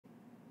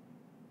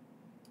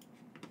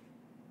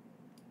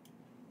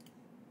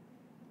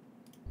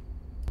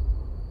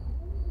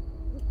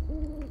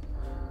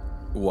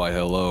Why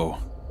hello,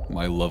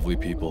 my lovely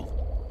people.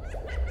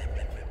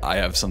 I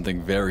have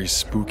something very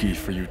spooky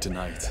for you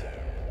tonight.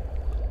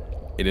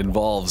 It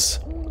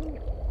involves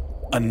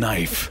a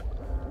knife.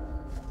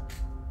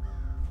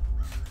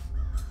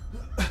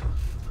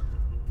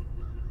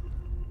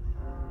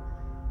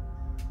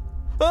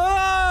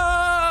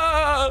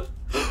 Ah!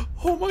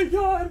 Oh my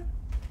god.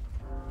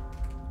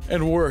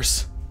 And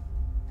worse.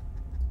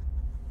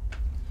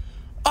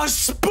 A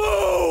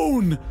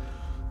spoon!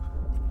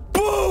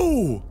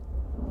 Boo!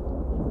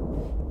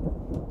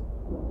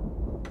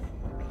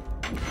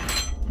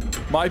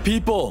 My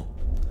people,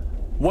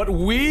 what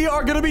we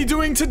are gonna be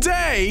doing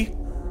today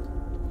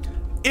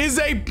is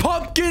a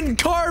pumpkin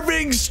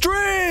carving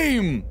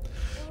stream!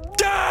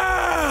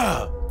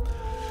 Yeah!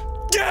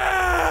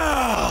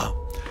 Yeah!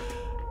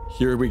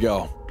 Here we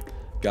go.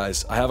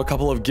 Guys, I have a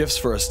couple of gifts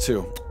for us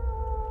too.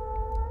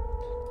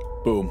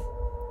 Boom.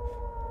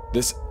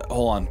 This,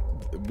 hold on.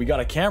 We got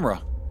a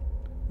camera.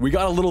 We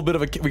got a little bit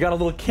of we got a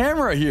little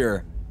camera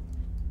here.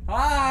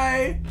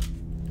 Hi!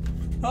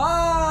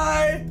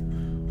 Hi!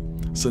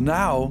 So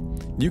now,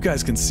 you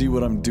guys can see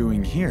what I'm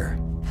doing here.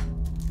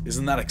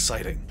 Isn't that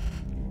exciting?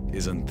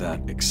 Isn't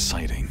that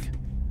exciting?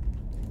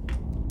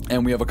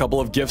 And we have a couple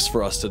of gifts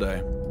for us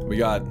today. We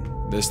got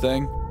this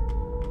thing.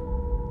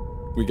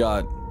 We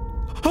got...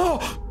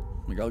 Oh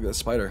my god, look at that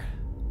spider.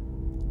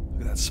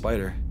 Look at that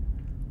spider.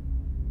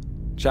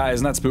 Chat,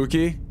 isn't that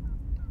spooky?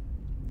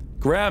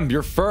 Graham,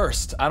 you're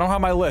first. I don't have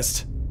my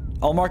list.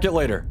 I'll mark it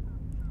later.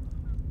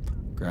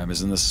 Graham,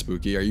 isn't this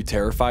spooky? Are you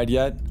terrified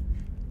yet?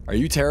 Are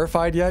you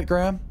terrified yet,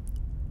 Graham?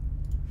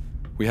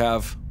 We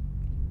have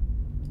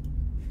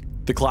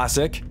the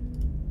classic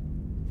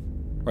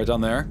right down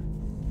there.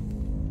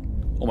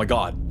 Oh my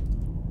god.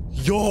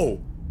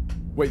 Yo!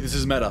 Wait, this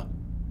is meta.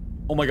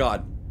 Oh my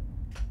god.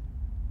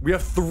 We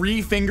have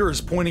 3 fingers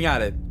pointing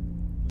at it.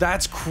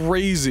 That's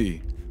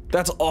crazy.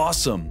 That's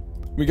awesome.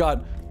 We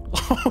got...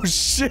 Oh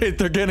shit,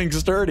 they're getting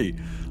sturdy.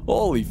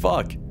 Holy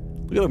fuck.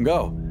 Look at them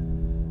go.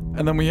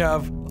 And then we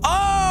have...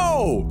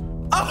 Oh!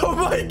 Oh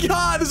my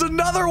god, there's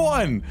another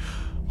one!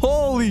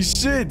 Holy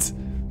shit.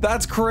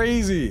 That's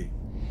crazy.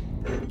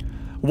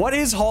 What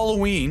is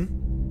Halloween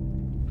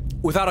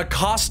without a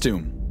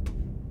costume?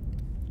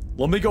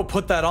 Let me go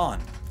put that on.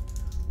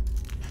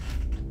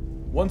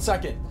 1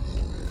 second.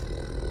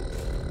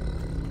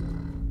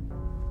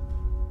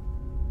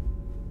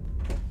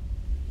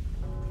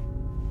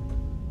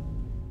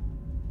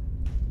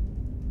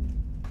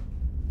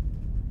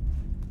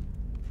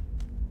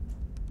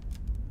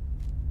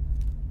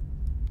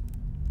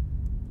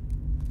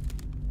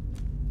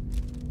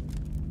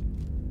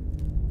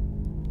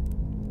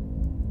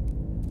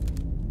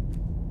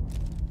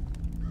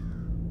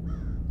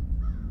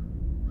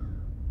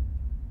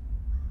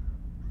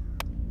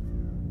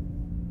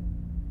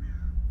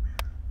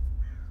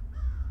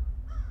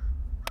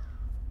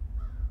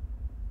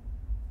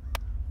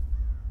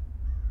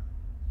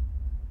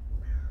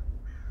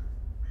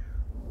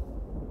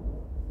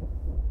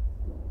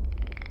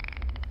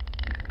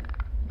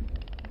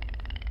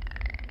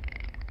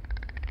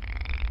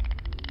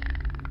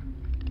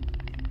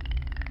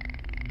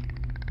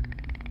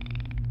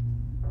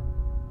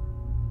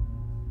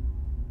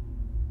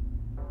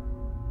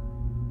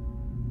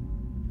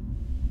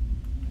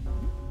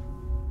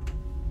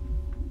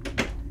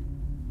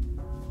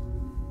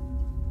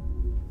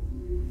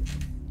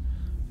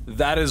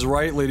 That is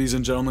right, ladies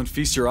and gentlemen.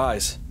 Feast your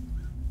eyes.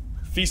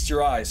 Feast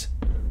your eyes.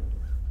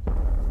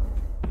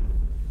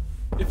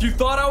 If you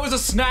thought I was a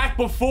snack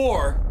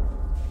before,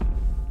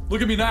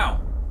 look at me now.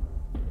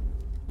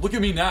 Look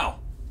at me now.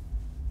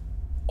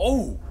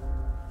 Oh.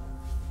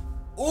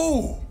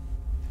 Oh.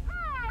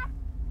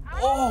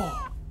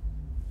 Oh.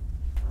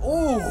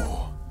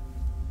 Oh.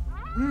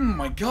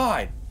 My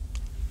god.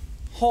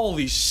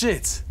 Holy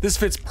shit. This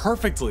fits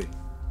perfectly.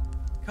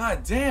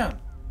 God damn.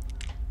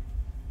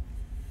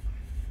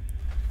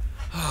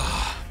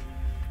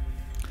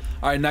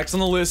 All right, next on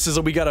the list is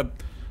that we gotta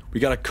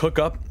cook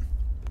up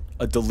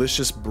a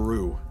delicious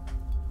brew.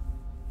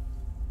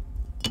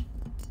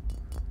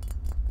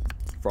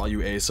 For all you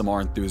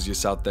ASMR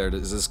enthusiasts out there,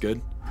 is this good?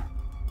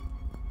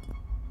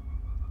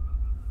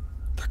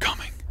 They're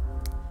coming.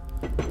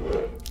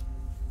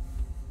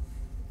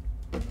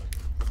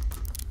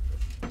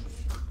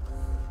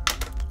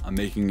 I'm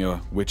making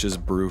a witch's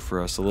brew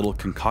for us, a little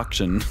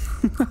concoction.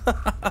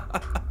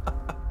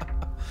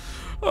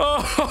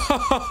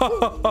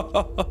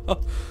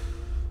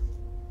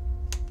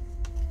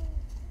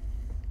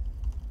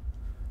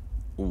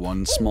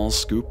 One small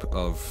scoop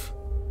of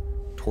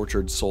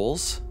tortured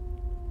souls.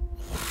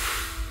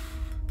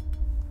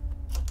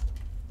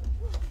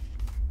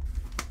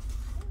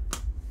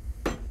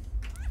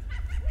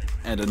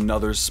 And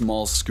another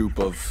small scoop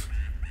of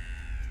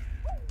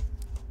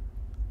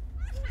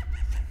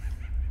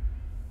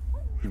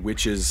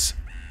witches.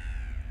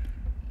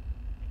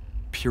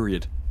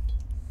 Period.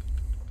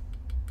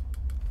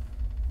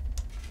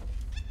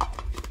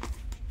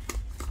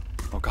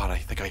 Oh god, I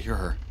think I hear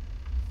her.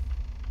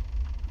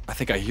 I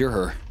think I hear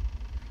her.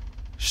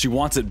 She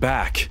wants it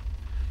back.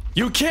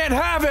 You can't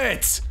have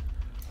it!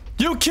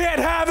 You can't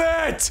have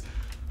it!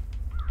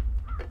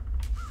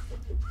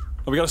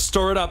 Oh, we gotta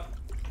stir it up.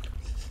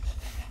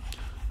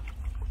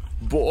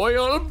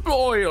 Boil,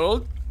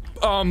 boil.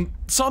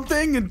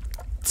 Something.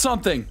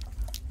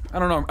 I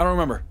don't know. I don't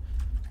remember.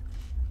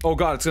 Oh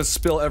god, it's gonna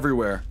spill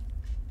everywhere.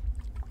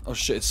 Oh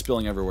shit, it's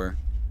spilling everywhere.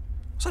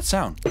 What's that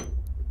sound?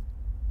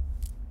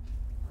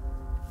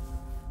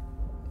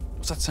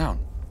 What's that sound?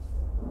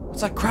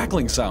 What's that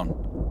crackling sound?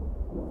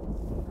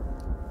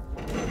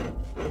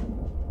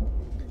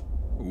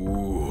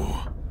 Ooh.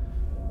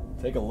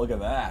 Take a look at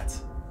that.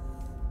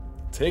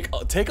 Take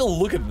a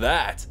look at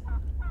that.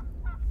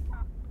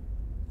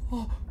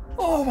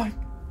 Oh my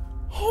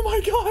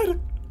god.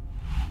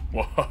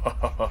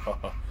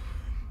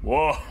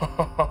 Whoa.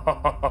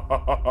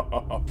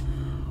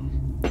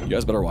 You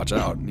guys better watch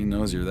out. He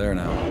knows you're there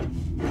now.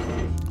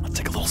 Let's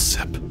take a little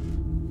sip.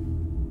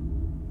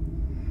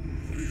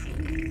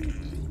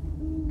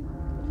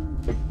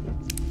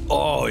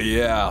 Oh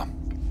yeah.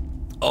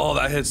 Oh,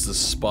 that hits the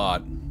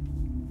spot.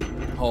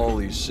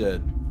 Holy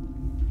shit.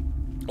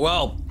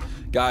 Well,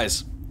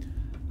 guys,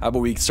 how about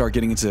we start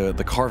getting into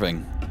the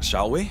carving,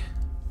 shall we?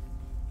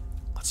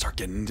 Let's start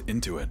getting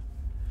into it.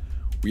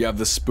 We have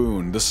the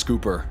spoon, the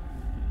scooper.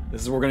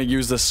 This is what we're gonna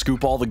use to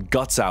scoop all the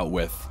guts out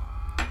with.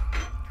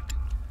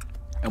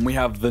 And we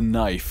have the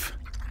knife.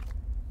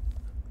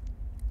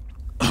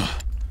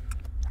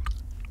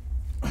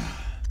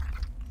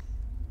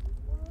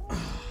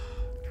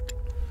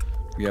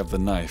 We have the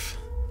knife.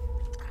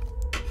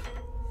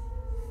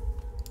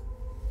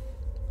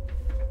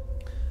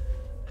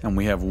 And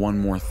we have one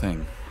more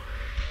thing.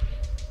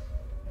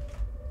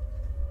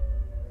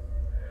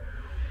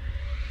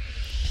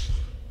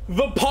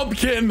 The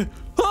pumpkin!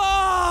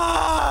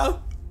 Ah!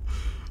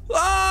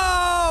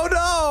 Oh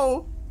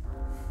no!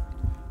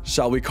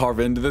 Shall we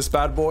carve into this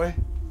bad boy?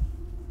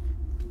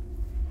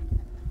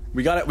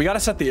 We gotta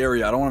set the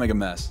area. I don't wanna make a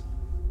mess.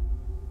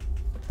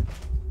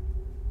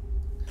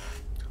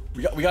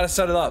 We gotta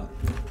set it up.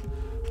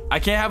 I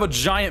can't have a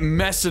giant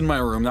mess in my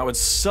room. That would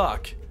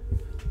suck.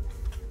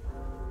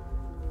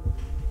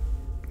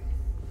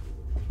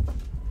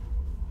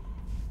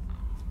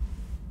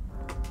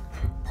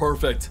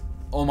 Perfect.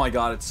 Oh my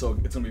god, it's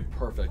gonna be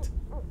perfect.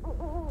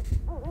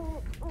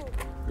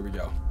 Here we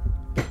go.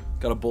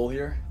 Got a bowl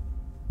here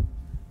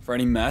for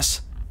any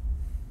mess.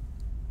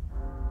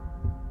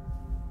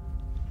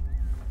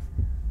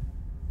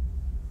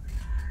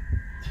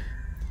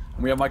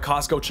 And we have my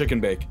Costco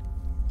chicken bake.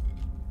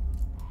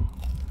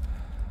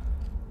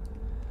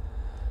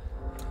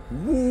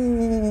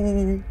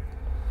 Woo.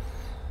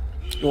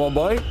 You want a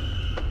bite?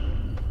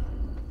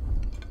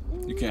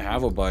 You can't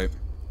have a bite.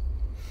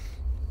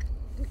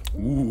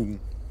 Ooh.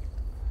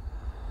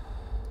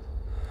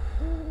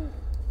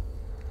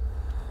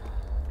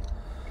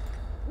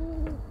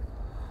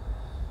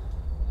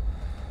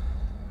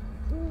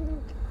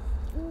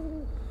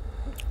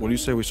 What do you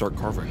say we start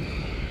carving?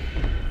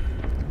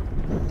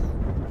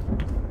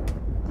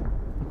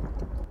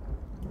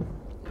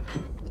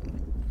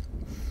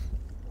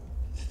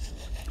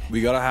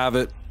 We gotta have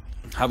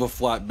a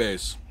flat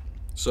base.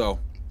 So,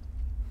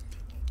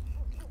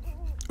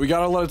 we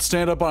gotta let it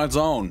stand up on its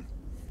own.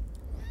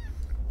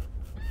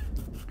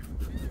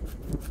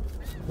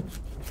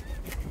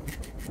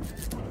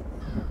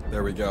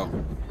 There we go.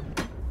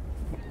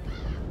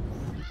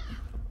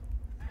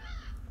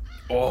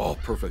 Oh,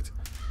 perfect.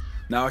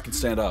 Now I can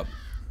stand up.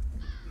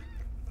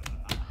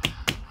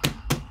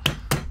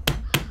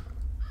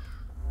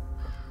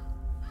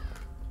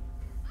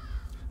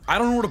 I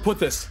don't know where to put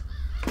this.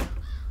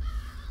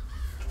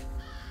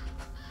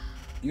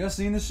 You guys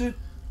seeing this shit?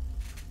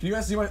 Can you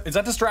guys see is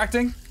that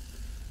distracting?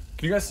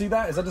 Can you guys see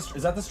that? Is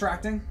that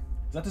distracting?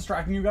 Is that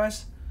distracting you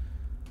guys?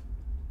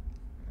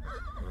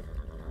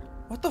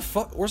 What the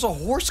fuck? Where's a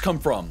horse come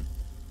from?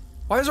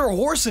 Why is there a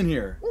horse in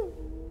here?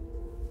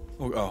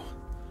 Oh.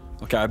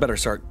 Okay, I better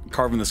start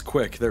carving this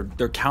quick.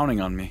 They're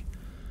counting on me.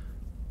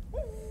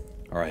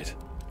 All right.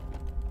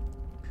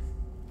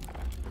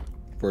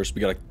 First,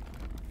 we gotta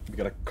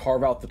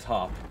carve out the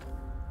top.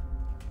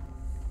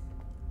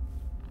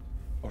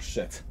 Oh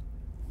shit.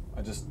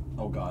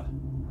 Oh god.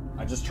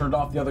 I just turned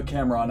off the other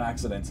camera on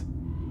accident.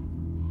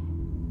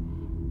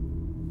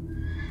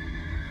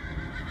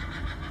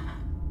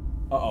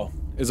 Uh-oh.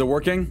 Is it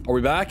working? Are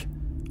we back?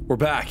 We're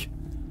back.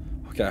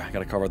 Okay, I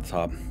gotta carve out the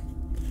top.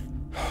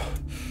 Oh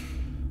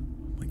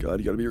my god,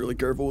 you gotta be really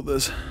careful with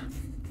this.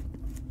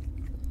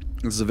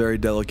 This is a very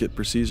delicate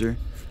procedure.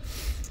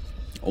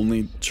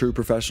 Only true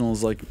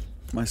professionals like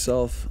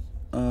myself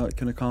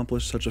can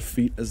accomplish such a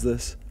feat as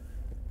this.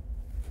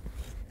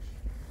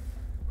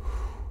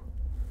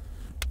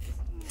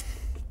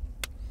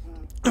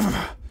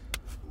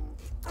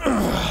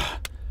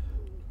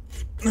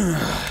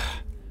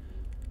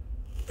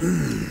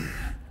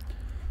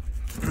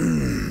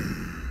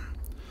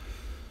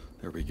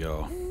 There we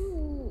go.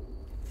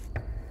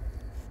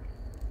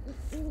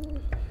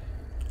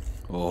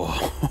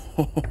 Oh.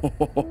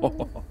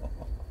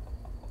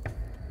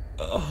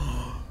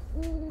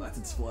 That's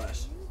its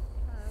flesh.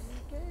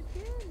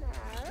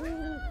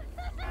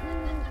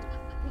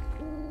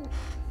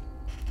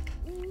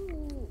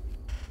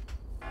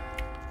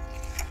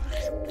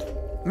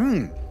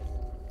 Mmm.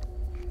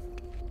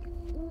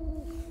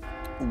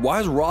 Why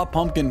does raw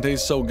pumpkin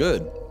taste so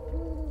good?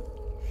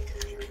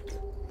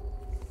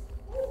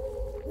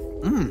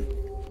 Mmm.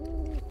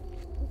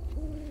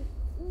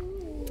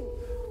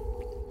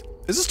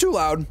 Is this too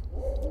loud?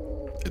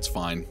 It's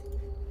fine.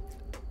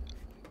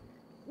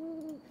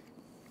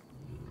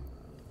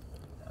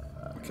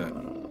 Okay.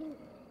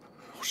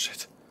 Oh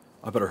shit.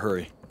 I better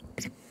hurry.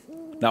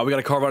 Now we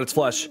gotta carve out its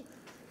flesh.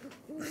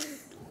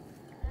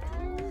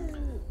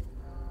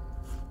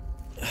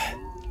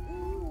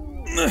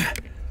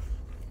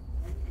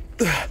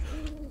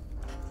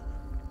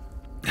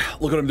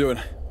 Look what I'm doing.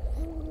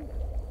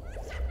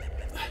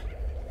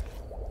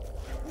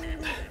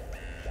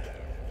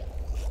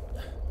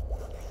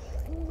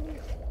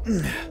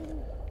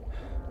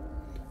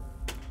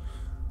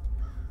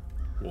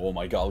 Oh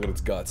my god, look at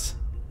its guts.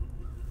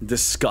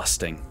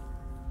 Disgusting.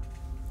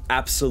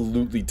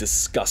 Absolutely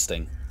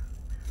disgusting.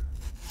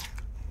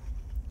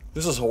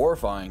 This is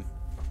horrifying.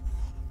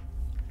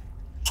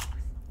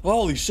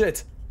 Holy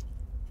shit.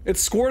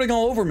 It's squirting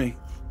all over me.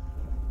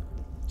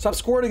 Stop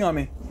squirting on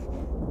me.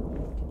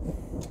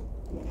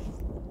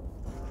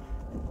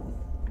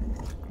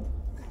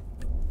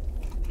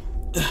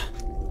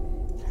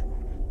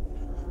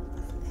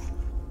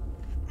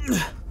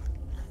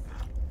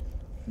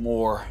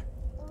 More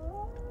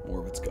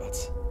of its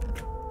guts.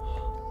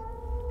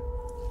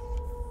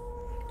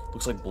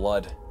 Looks like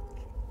blood.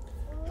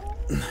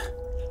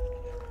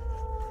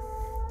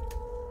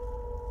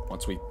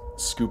 Once we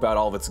scoop out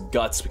all of its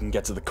guts, we can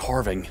get to the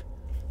carving.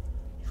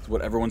 It's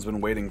what everyone's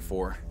been waiting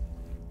for.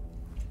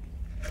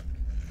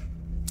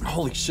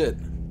 Holy shit.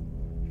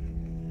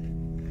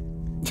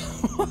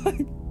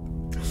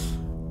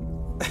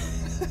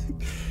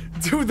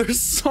 Dude, there's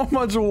so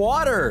much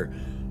water!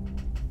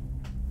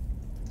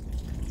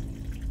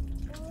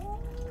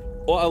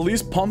 Well, at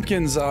least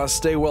pumpkins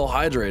stay well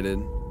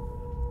hydrated.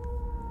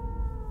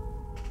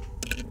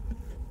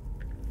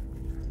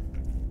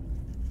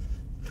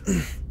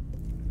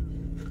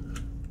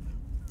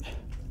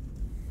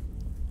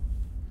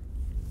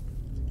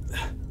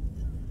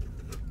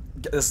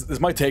 This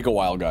might take a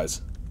while,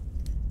 guys.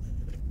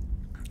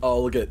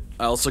 Oh, look at...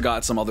 I also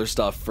got some other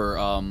stuff for,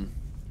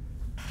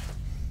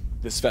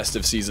 this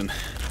festive season.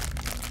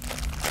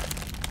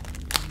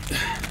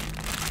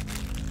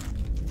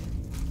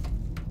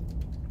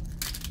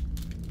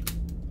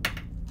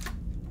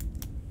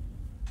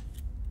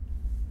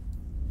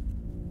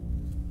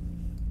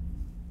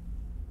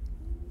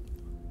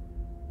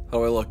 How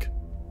do I look?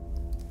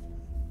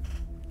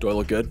 Do I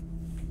look good?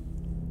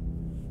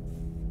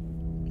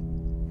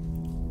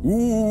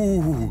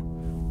 Ooh.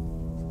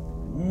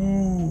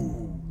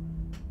 Ooh.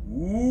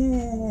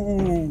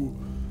 Ooh.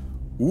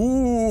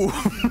 Ooh.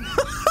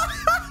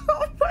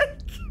 Oh my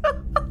god.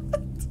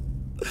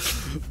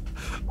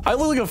 I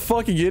look like a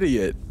fucking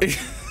idiot.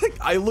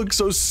 I look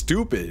so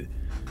stupid.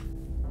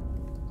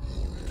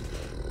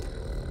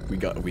 We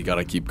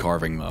gotta keep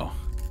carving though.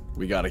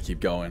 We gotta keep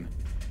going.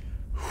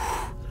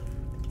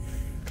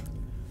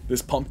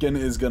 This pumpkin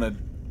is gonna...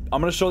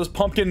 I'm gonna show this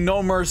pumpkin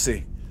no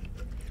mercy.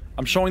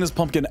 I'm showing this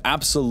pumpkin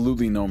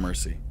absolutely no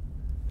mercy.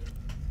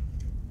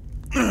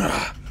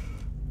 Ugh.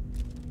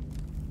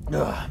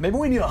 Ugh. Maybe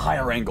we need a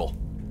higher angle.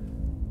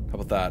 How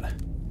about that?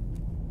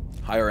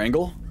 Higher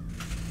angle?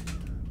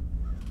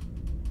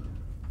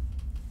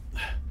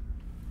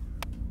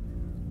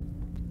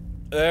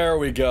 There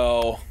we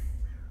go.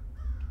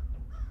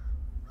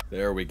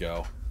 There we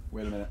go.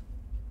 Wait a minute.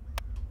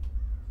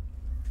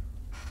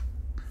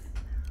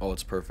 Oh,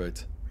 it's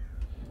perfect.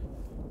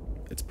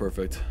 It's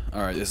perfect.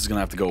 Alright, this is gonna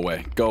have to go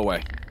away. Go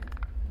away.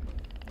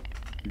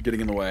 You're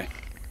getting in the way.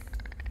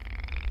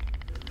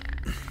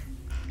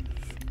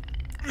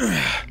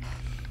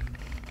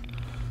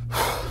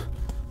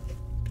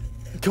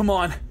 Come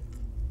on.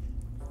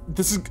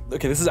 This is...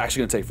 Okay, this is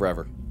actually gonna take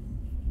forever.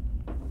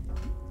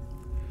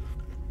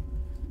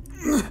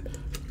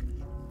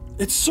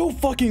 It's so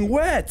fucking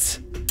wet!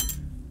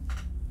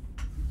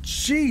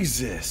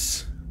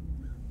 Jesus.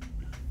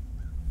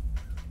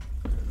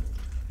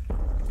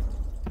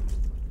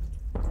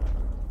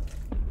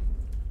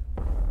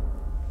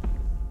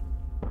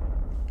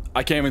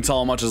 I can't even tell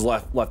how much is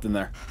left in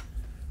there.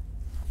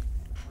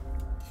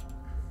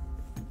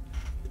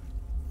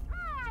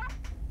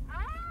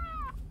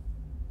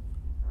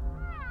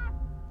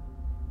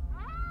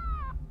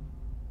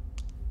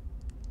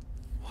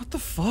 What the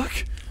fuck?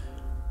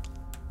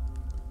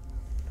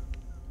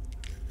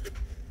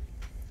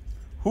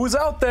 Who's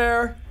out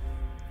there?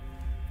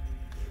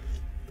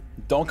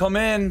 Don't come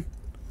in.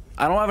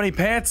 I don't have any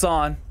pants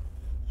on.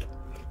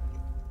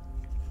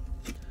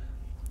 Do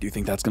you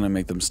think that's gonna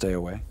make them stay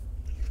away?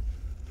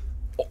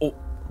 Oh,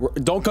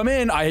 don't come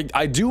in.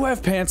 I do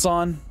have pants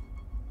on.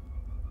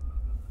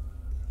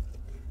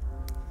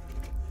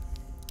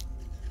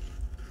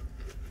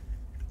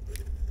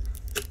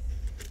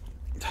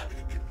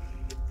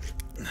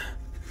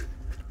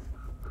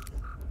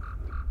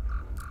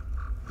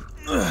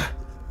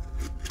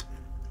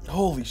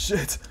 Holy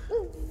shit.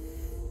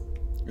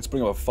 Let's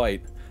bring up a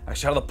fight.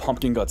 Actually, how do the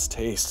pumpkin guts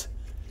taste?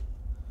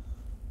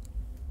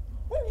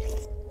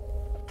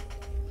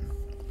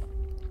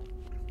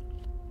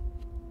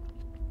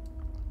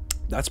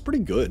 That's pretty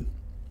good.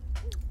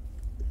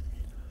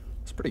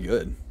 That's pretty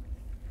good.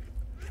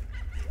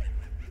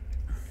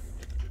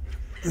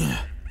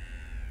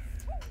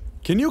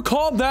 Can you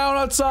calm down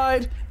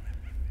outside?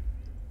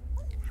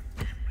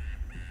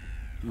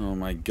 Oh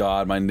my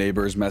god, my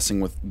neighbor's messing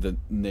with the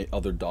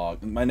other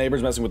dog. My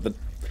neighbor's messing with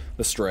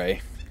the stray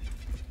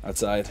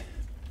outside.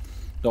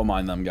 Don't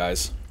mind them,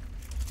 guys.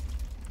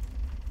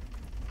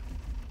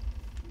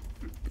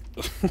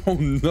 Oh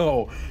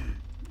no.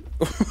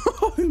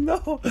 Oh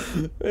no.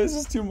 This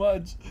is too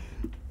much.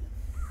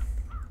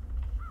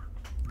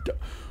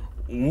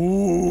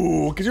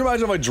 Ooh, could you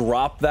imagine if I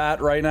dropped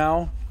that right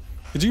now?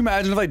 Could you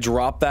imagine if I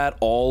dropped that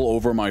all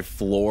over my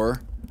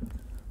floor?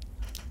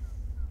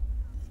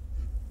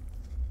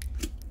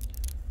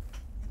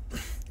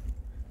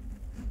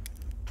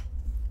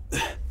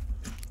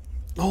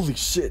 Holy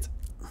shit.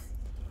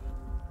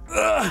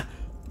 Ugh.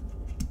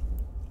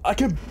 I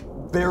can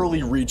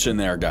barely reach in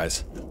there,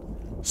 guys.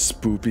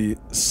 Spoopy,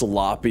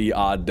 sloppy,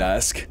 odd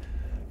desk.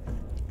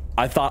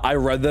 I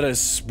read that as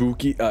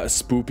spooky,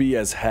 spoopy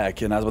as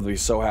heck, and I was about to be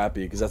so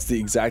happy, because that's the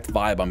exact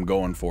vibe I'm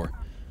going for.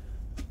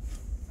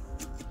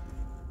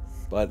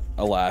 But,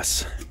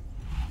 alas.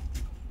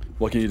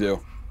 What can you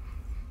do?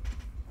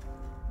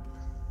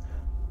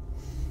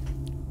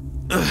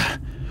 Ugh.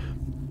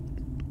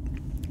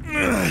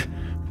 Ugh.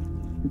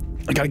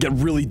 I gotta get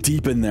really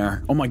deep in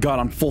there. Oh my god,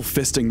 I'm full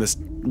fisting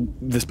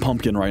this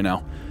pumpkin right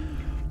now.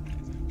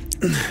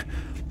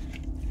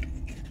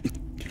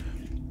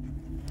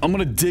 I'm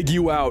gonna dig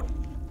you out.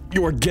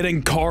 You are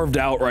getting carved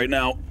out right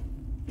now.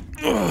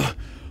 Ugh.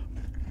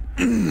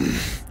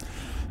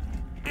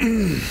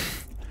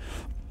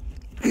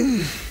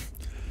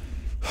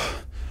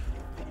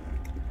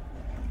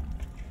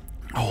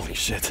 Holy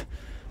shit.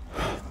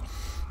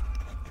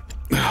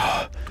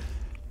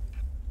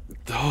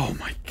 Oh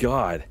my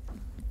god.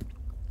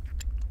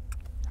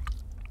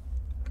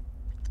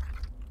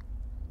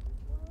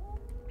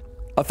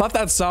 I thought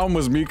that sound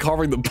was me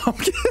carving the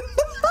pumpkin.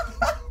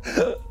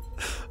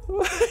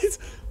 What?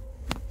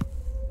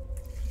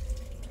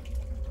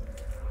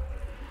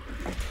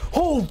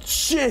 Oh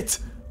shit!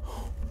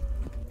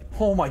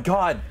 Oh my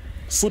god.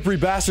 Slippery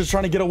bastard's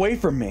trying to get away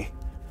from me.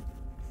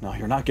 No,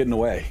 you're not getting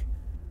away.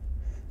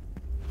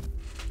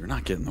 You're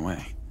not getting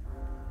away.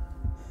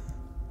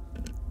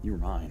 You're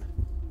mine.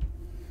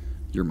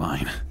 You're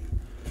mine.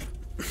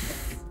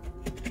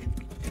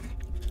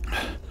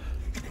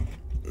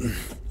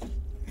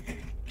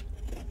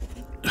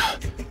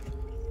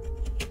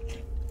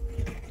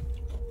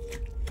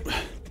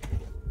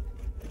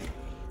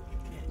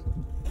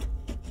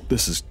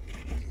 This is...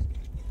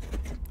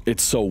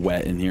 It's so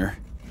wet in here.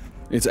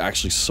 It's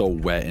actually so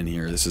wet in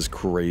here. This is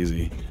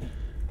crazy.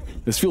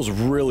 This feels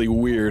really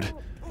weird.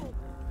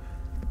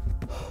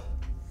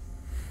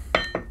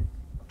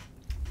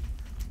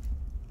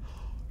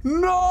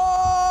 No!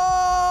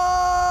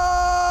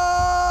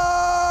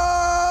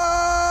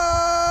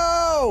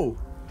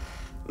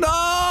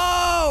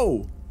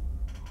 No!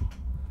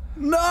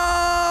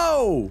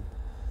 No!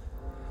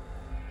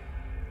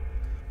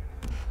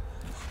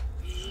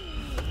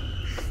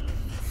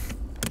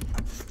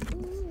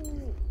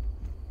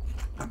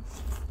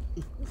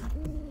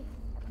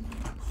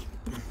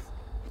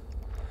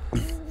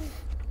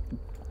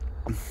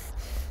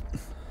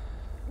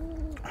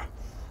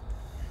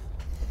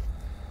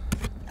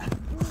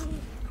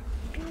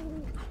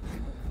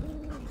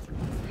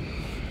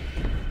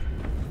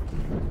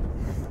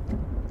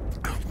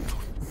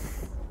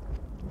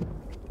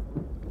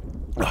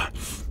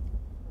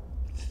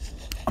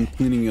 I'm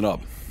cleaning it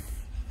up.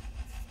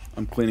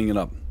 I'm cleaning it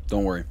up.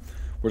 Don't worry.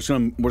 We're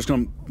just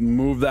gonna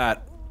move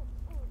that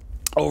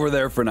over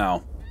there for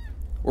now.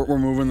 We're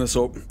moving this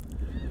over.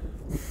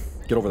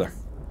 Get over there.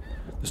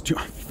 There's too.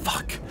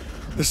 Fuck.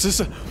 This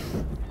is.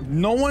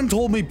 No one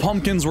told me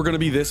pumpkins were gonna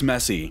be this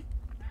messy.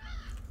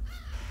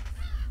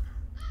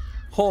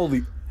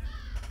 Holy.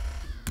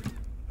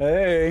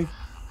 Hey.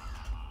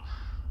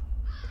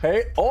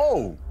 Hey.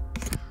 Oh.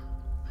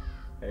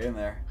 Hey in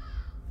there.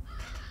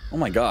 Oh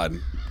my god.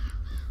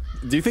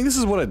 Do you think this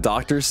is what a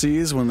doctor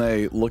sees when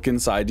they look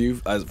inside you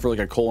for like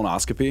a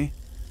colonoscopy?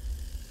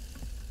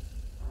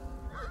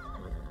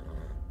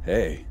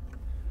 Hey.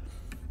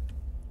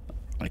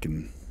 I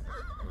can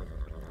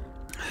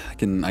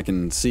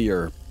see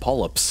your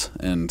polyps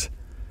and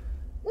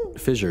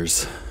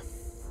fissures.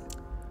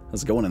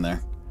 How's it going in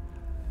there?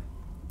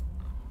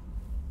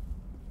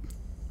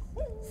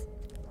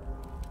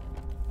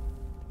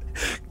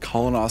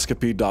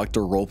 Colonoscopy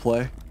doctor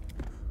roleplay?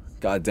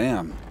 God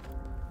damn.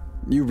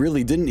 You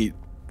really didn't eat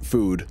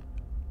food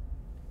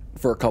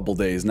for a couple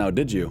days now,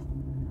 did you?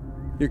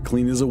 You're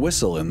clean as a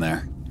whistle in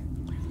there.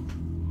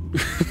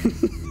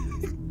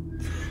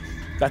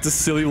 That's a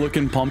silly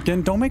looking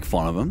pumpkin. Don't make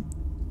fun of him.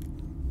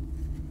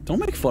 Don't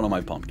make fun of my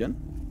pumpkin.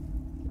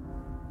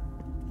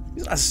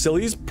 He's not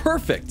silly, he's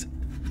perfect.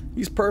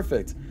 He's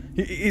perfect.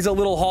 He's a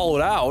little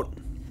hollowed out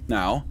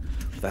now.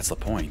 But that's the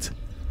point.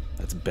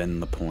 That's been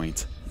the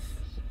point.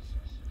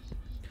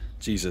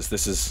 Jesus,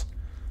 this is...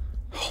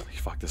 Holy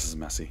fuck, this is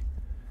messy.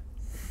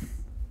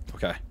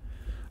 Okay.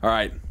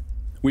 Alright.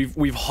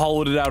 We've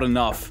hollowed it out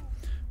enough.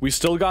 We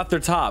still got their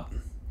top.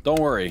 Don't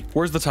worry.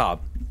 Where's the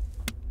top?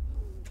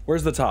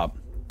 Where's the top?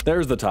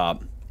 There's the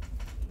top.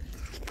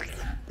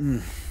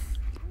 Look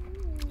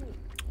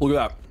at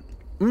that.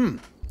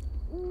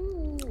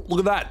 Look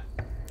at that.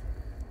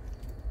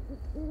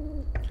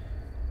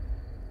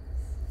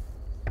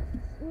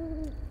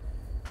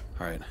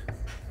 Alright.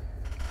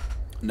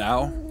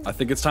 Now, I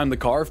think it's time to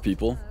carve,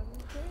 people.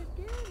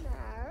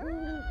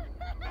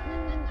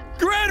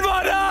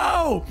 Grandma,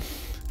 no!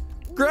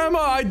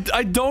 Grandma,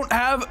 I don't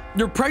have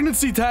your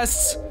pregnancy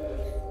tests.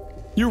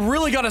 You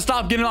really gotta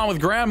stop getting on with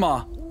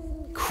Grandma.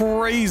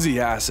 Crazy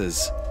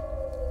asses.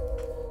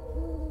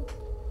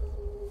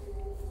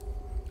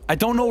 I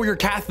don't know where your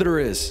catheter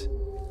is.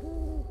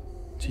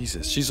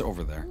 Jesus, she's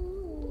over there.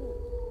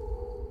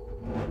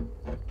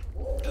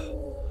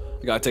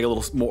 I gotta take a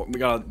little more. We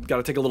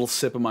gotta take a little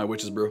sip of my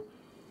witch's brew.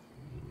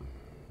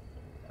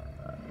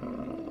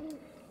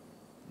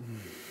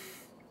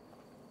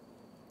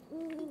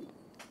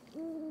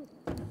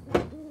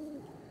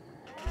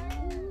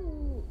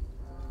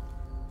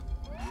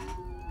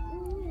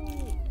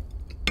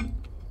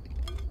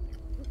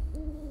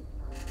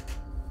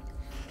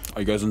 Are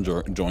you guys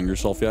enjoying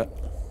yourself yet?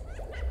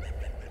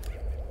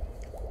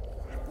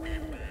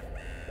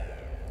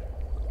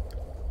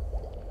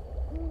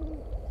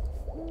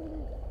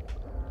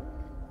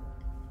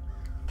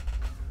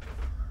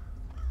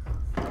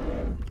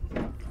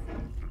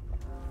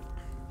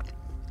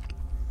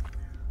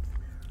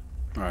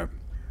 Alright.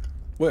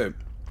 Wait.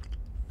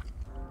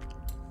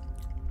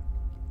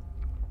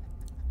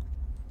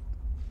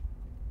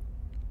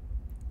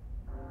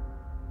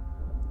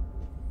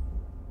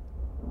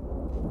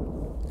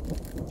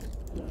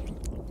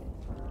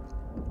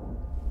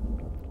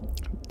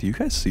 Do you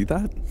guys see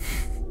that?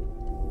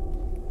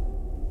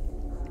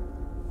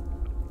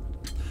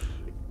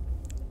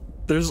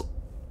 There's...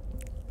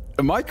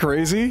 Am I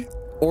crazy?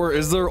 Or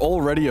is there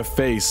already a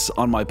face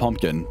on my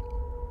pumpkin?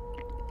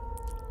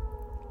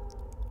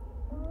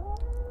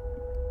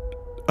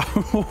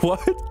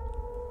 What?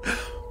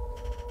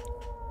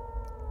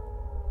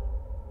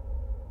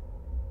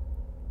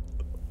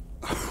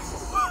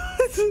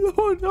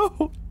 Oh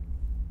no.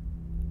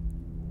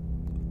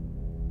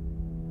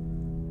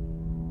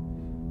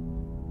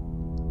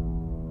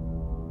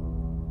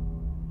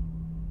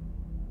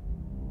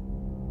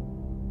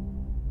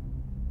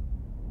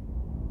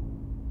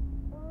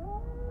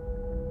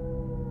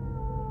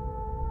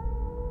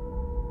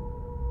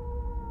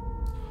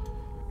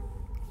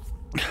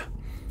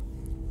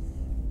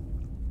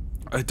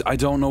 I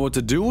don't know what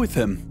to do with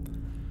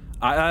him.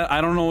 I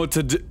don't know what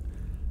to do.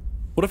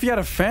 What if he had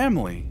a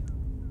family?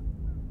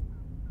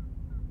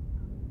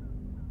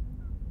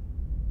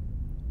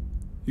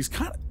 He's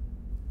kind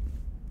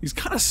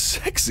of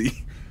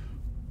sexy.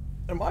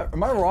 Am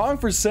I wrong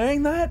for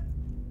saying that?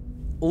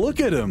 Look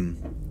at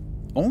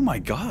him. Oh my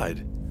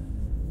god.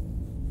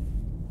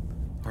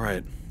 All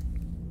right.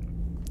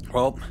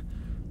 Well,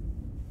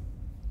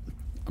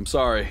 I'm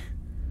sorry.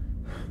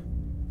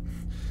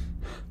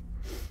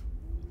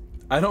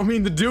 I don't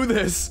mean to do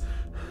this.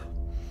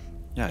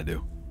 Yeah, I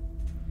do.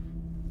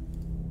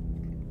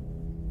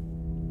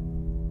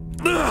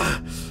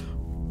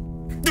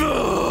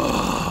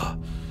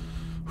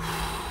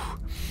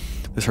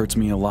 This hurts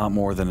me a lot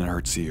more than it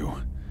hurts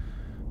you.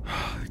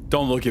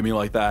 Don't look at me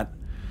like that.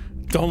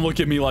 Don't look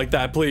at me like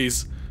that,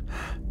 please.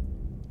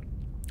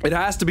 It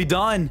has to be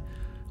done.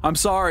 I'm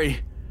sorry.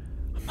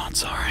 I'm not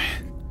sorry.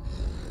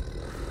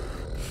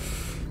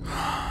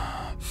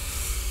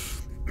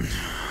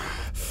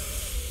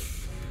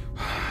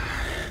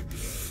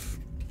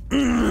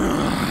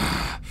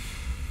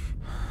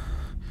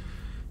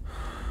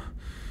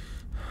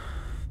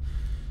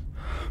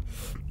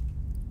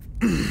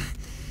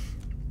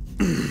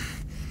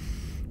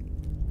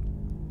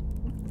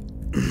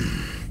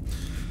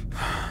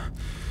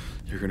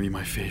 You're gonna be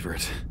my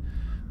favorite.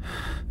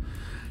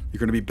 You're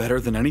gonna be better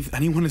than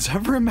anyone has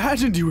ever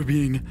imagined you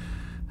being.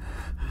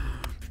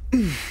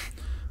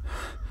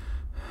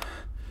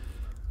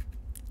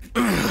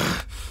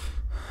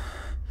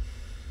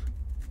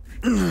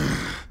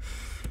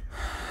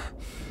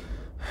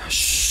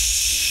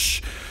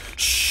 Shh.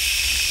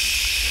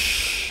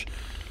 Shh.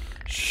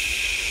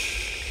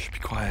 Shh. Be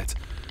quiet.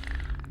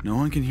 No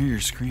one can hear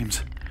your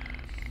screams.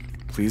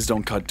 Please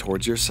don't cut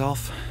towards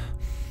yourself.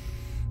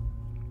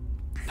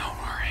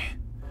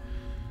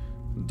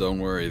 Don't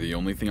worry, the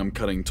only thing I'm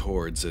cutting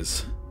towards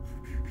is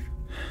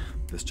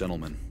this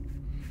gentleman.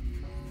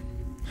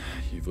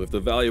 You've lived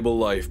a valuable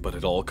life, but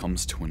it all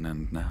comes to an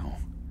end now.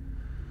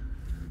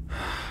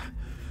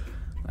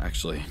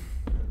 Actually,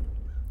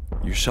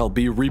 you shall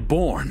be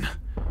reborn.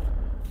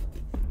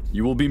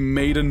 You will be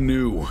made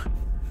anew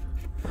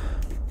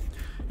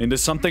into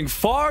something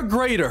far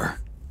greater.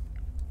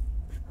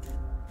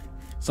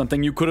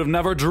 Something you could have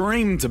never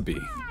dreamed to be.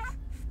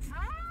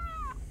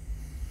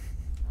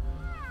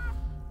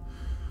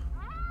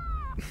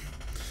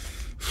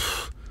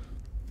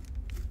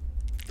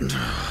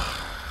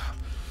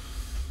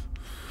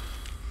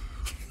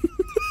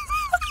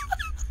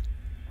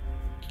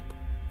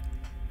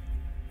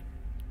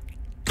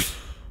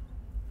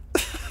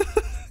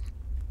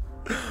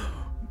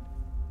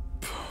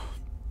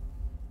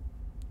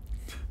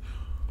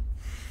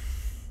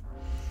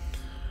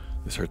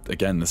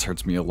 This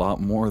hurts me a lot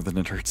more than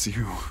it hurts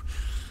you.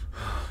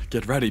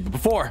 Get ready, but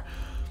before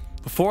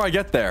I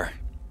get there.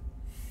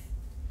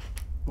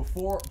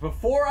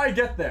 Before I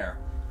get there.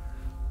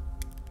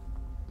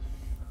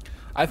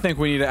 I think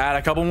we need to add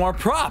a couple more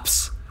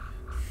props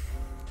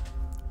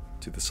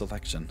to the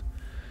selection.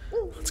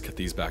 Let's get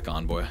these back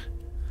on, boy.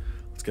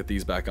 Let's get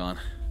these back on.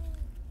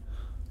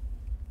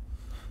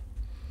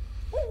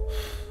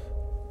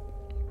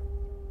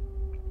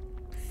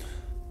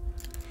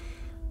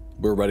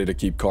 We're ready to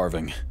keep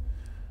carving.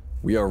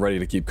 We are ready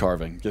to keep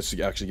carving. Just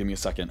actually give me a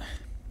second.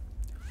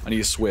 I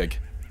need a swig.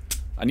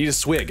 I need a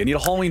swig. I need a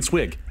Halloween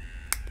swig.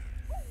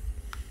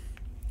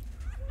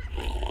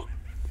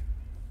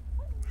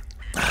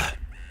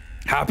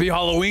 Happy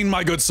Halloween,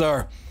 my good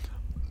sir.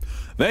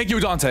 Thank you,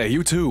 Dante.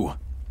 You too.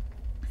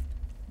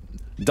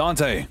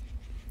 Dante,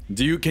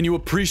 can you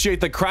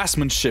appreciate the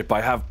craftsmanship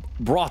I have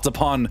brought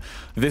upon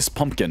this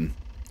pumpkin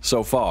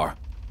so far?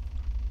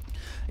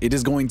 It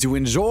is going to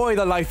enjoy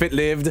the life it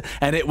lived,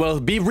 and it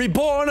will be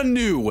reborn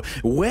anew,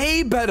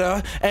 way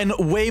better and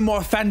way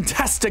more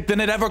fantastic than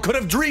it ever could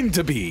have dreamed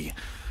to be.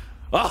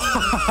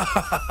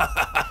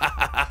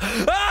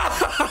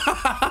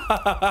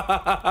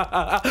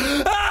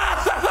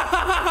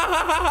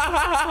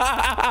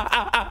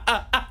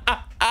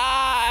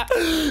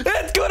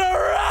 It's gonna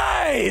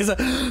rise!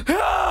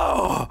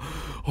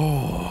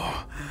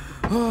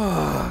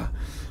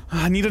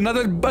 I need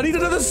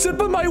another sip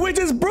of my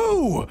witch's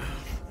brew!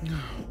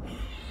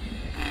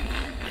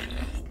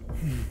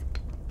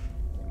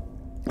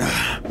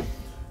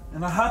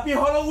 And a happy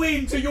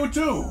Halloween to you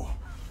too!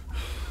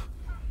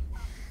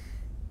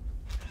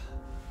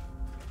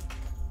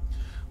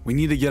 We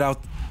need to get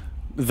out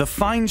the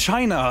fine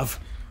china of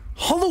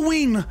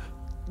Halloween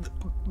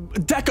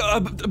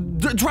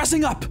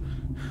dressing up.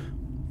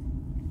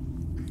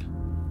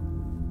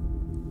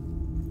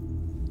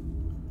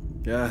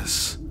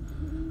 Yes.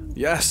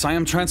 Yes, I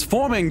am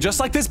transforming just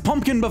like this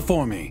pumpkin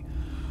before me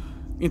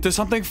into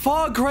something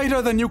far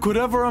greater than you could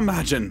ever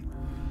imagine.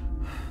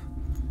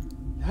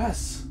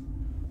 Yes.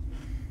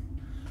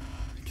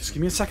 Just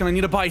give me a second, I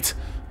need a bite.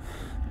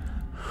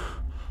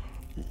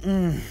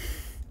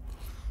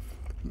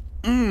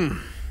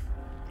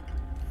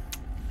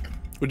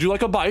 Would you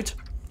like a bite?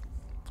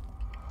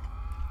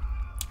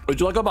 Would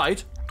you like a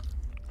bite?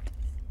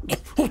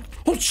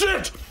 Oh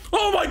shit!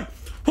 Oh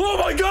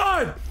my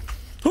god!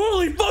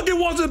 Holy fuck, it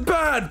wasn't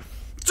bad!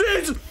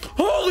 Jeez!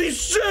 Holy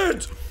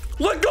shit!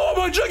 Let go of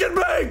my chicken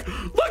bake!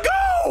 Let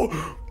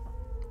go!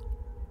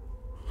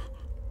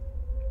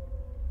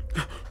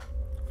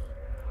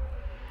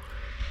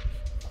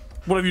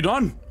 What have you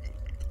done?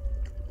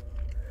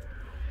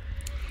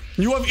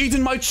 You have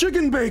eaten my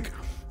chicken bake!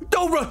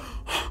 Dobra!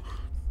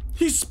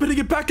 He's spitting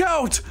it back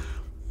out!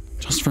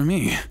 Just for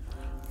me.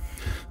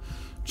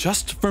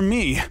 Just for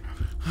me.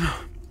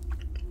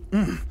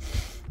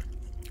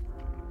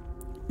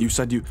 You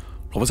said you...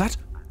 What was that?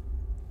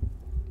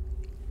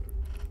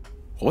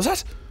 What was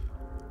that?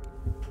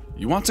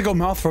 You want to go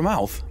mouth for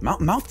mouth?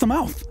 Mouth to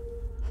mouth?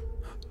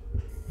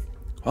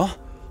 Well,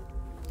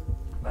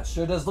 that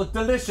sure does look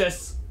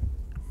delicious.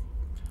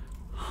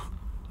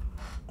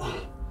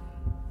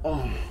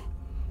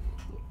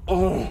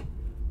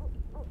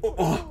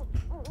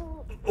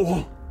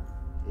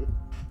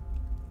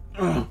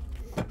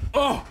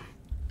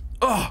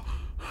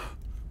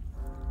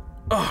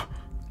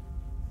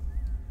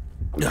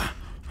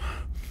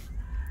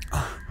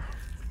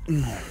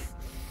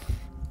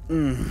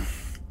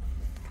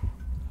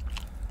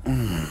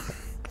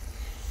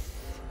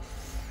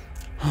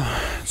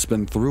 It's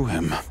been through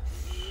him.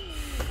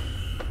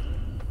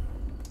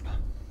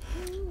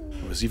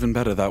 It was even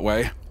better that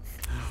way.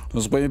 It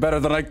was way better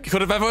than I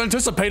could have ever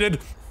anticipated.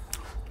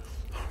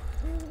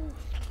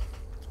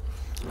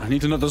 I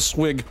need another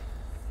swig.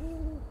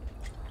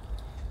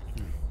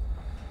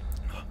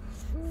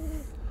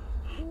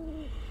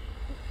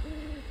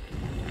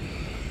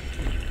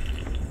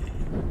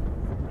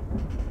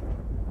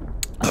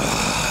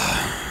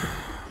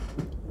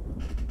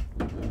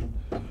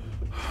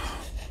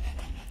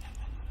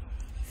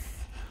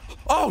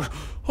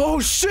 Oh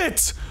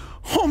shit!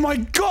 Oh my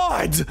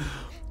god!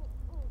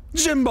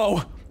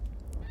 Jimbo!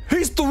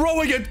 He's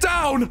throwing it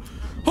down!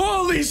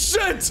 Holy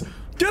shit!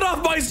 Get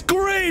off my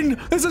screen!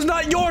 This is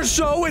not your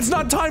show! It's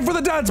not time for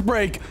the dance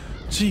break!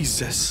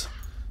 Jesus.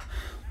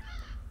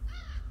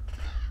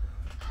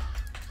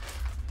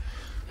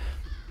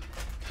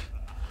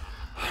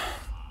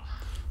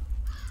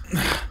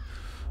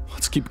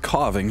 Let's keep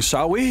carving,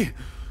 shall we?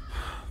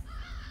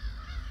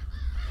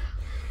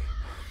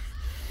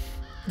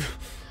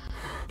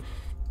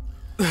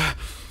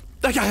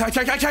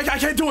 I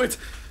can't do it!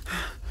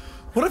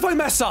 What if I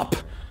mess up?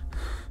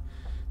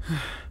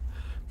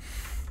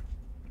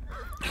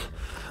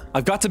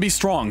 I've got to be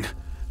strong.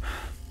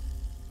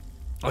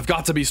 I've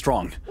got to be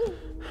strong.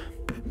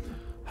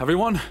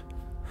 Everyone,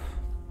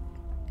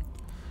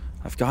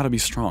 I've got to be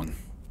strong.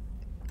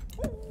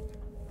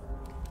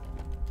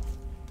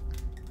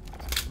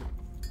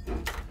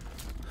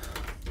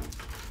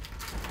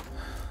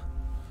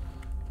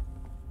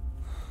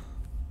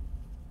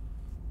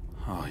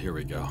 Oh, here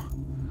we go.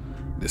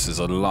 This is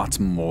a lot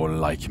more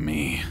like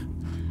me.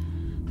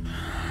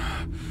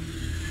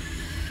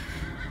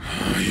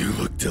 Oh, you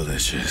look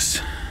delicious.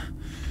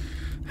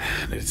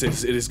 It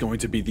is going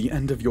to be the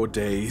end of your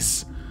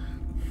days.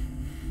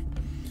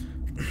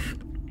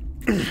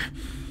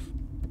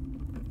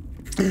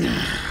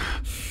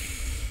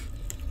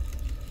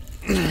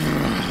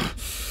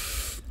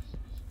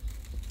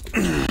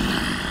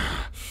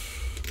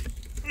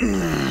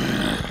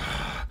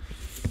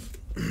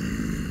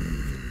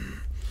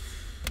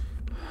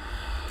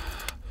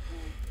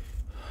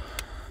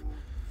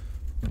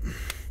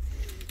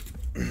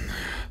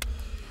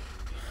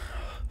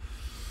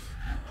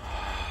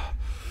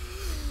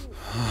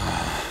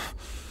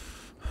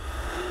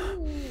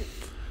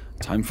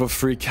 Time for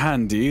free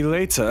candy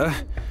later.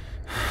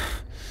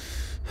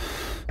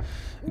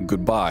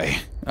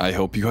 Goodbye. I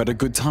hope you had a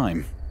good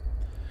time.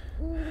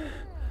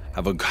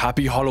 Have a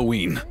happy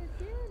Halloween.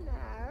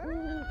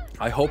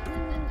 I hope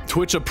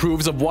Twitch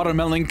approves of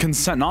watermelon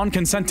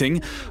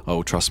non-consenting.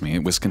 Oh, trust me,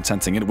 it was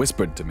consenting. It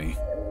whispered to me.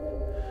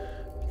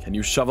 Can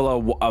you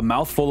shovel a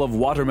mouthful of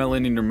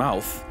watermelon in your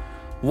mouth?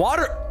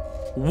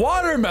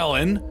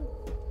 Watermelon?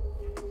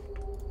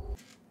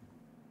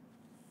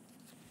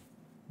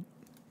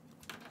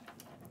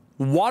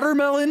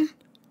 Watermelon?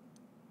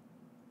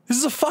 This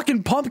is a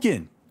fucking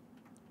pumpkin.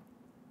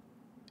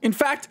 In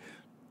fact,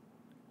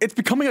 it's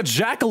becoming a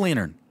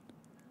jack-o'-lantern.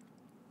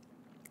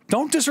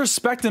 Don't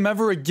disrespect him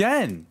ever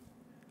again.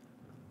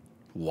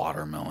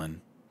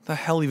 Watermelon. The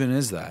hell even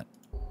is that?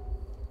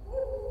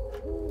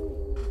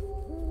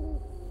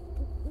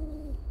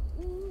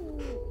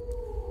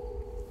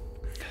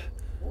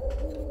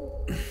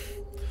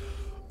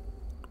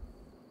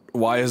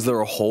 Why is there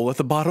a hole at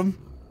the bottom?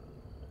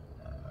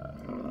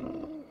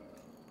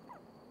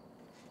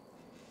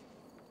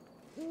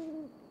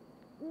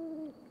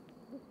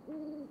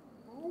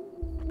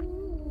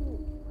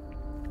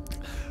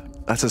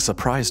 That's a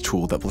surprise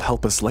tool that will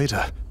help us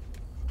later.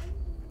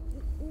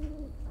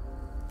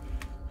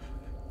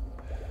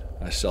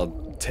 I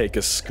shall take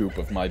a scoop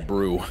of my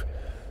brew.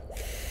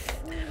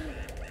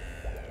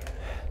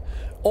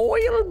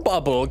 Oil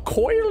bubble,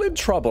 coil in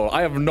trouble.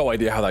 I have no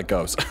idea how that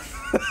goes.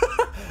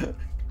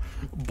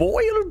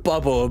 Boil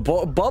bubble,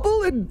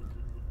 bubble and...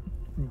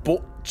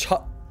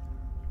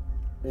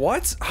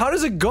 What? How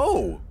does it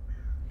go?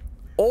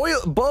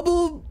 Oil,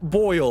 bubble,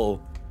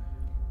 boil.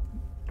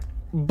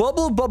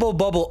 Bubble, bubble,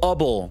 bubble,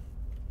 ubble.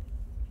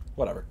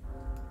 Whatever.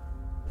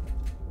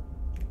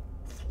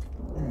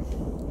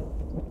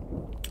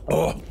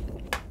 Oh.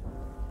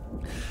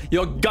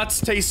 Your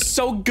guts taste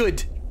so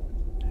good.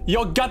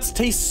 Your guts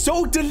taste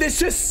so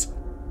delicious.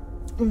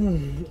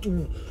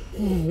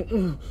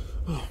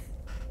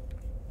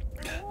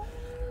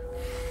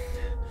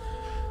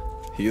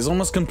 He is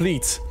almost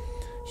complete.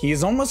 He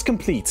is almost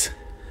complete.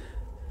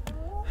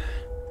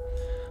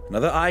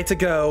 Another eye to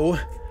go.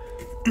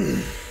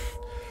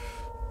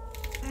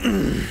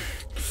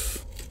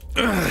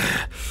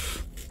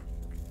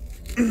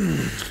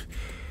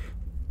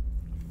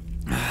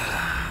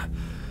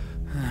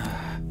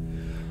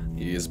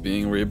 He is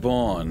being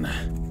reborn.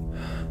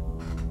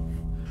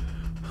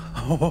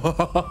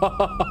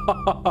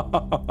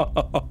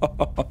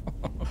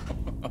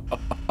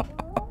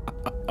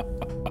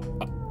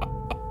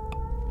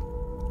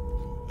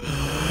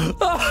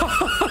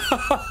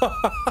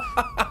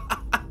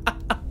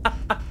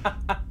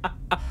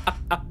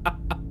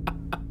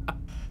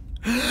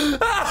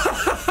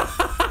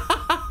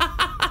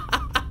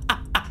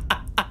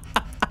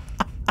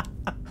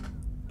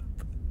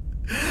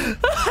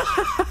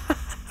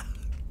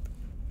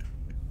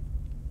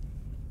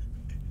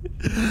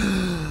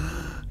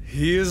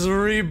 He is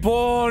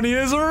reborn. He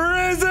is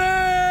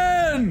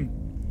risen.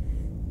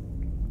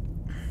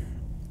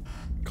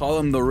 Call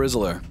him the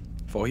Rizzler,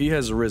 for he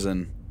has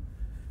risen.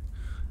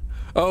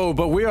 Oh,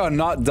 but we are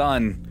not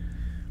done.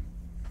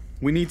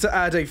 We need to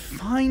add a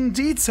fine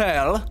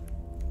detail.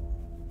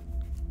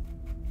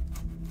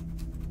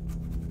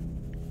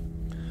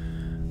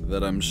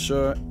 That I'm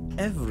sure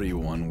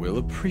everyone will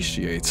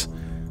appreciate.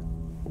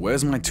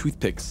 Where's my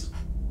toothpicks?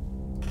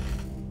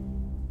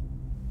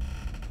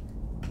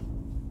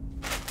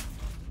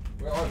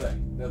 Where are they?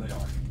 There they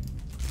are.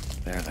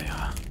 There they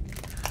are.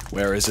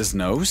 Where is his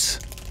nose?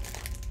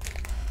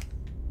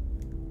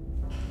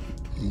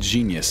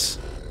 Genius.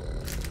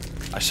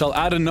 I shall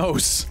add a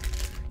nose.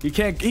 He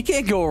can't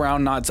go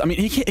around not, I mean,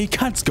 he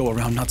can't go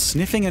around not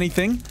sniffing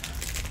anything.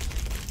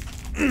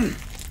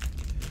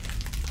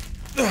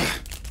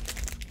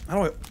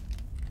 How do I...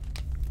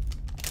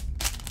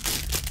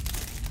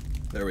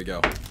 There we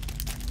go.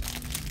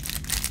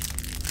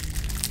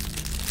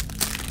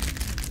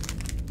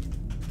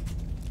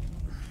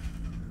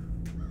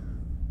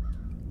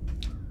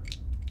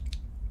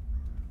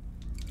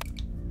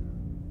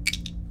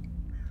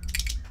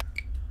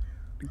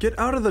 Get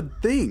out of the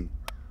thing.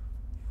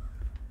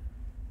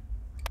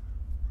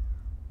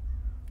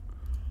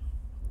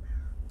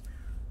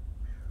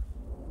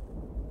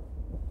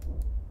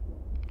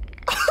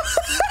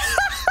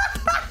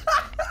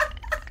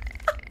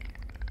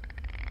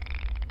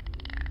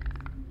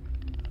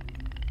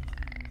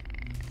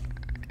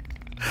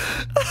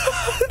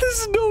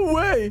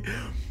 boy!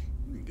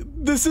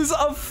 This is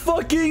a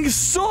fucking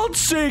salt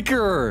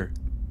shaker!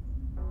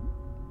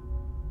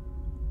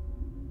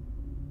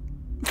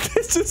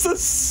 This is a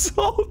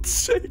salt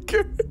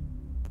shaker!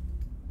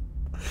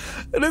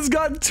 And it's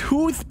got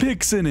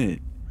toothpicks in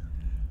it.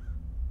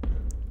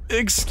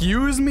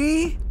 Excuse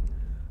me?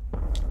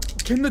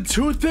 Can the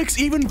toothpicks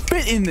even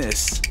fit in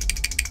this?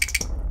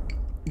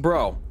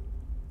 Bro.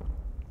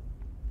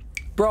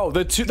 Bro,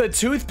 the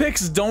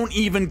toothpicks don't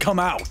even come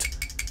out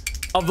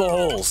of the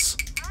holes.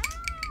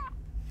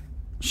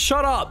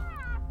 Shut up!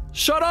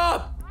 Shut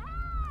up!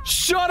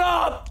 Shut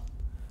up!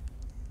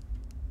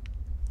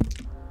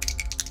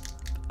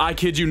 I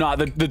kid you not,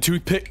 the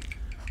toothpick.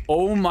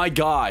 Oh my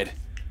god.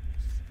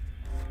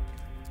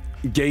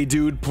 Gay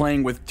dude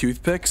playing with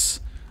toothpicks?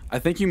 I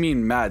think you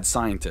mean mad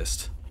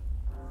scientist.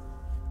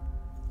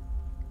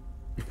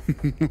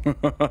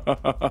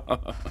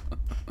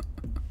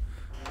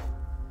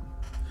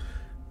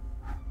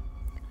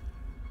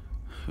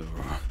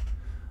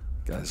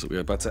 Guys, we're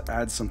about to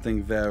add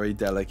something very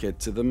delicate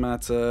to the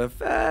matter.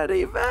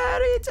 Very,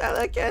 very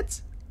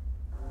delicate.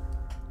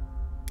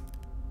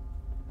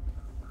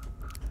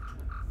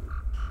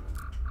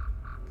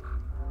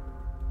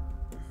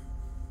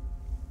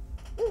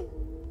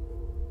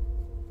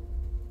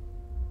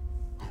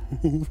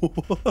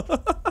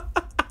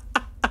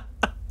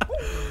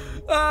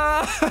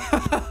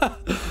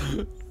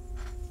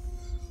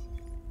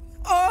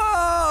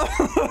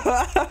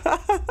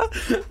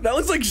 That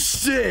looks like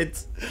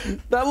shit.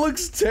 That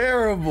looks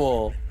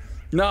terrible.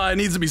 No, it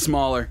needs to be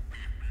smaller.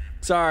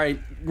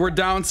 Sorry, we're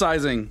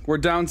downsizing. We're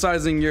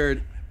downsizing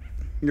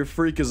your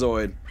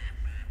freakazoid.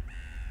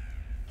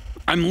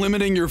 I'm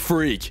limiting your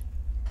freak.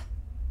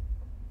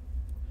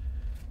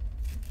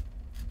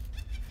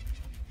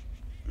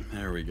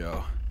 There we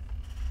go.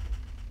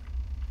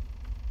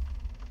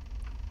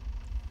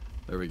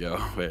 There we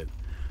go. Wait,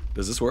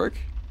 does this work?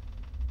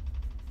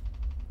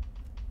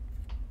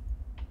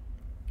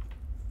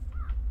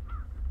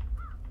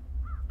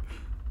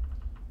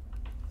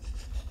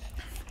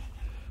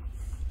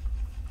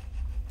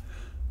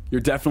 You're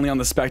definitely on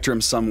the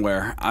spectrum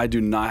somewhere. I do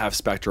not have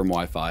Spectrum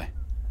Wi-Fi.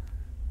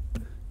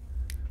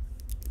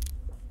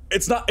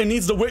 It's not, it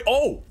needs to wait.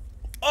 Oh!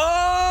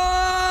 Oh!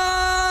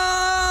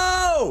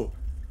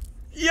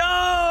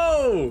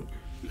 Yo!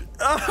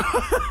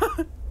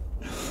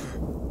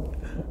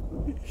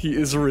 He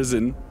is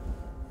risen.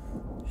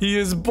 He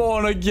is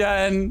born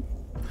again.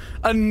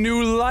 A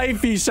new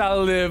life he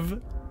shall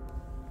live.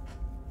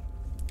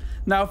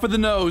 Now for the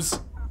nose.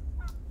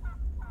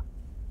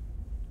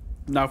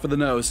 Now for the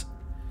nose.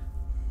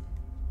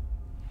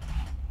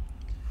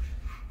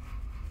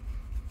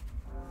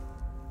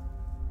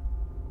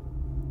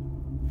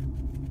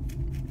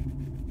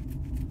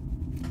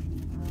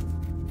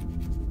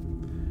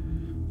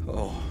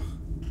 Oh.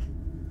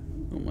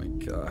 Oh my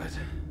God.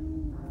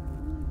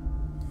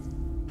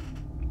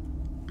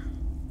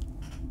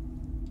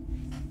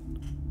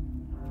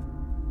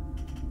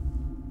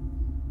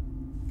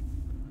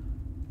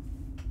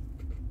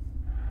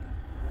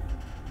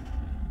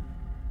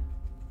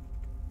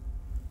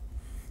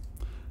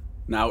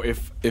 Now,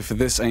 if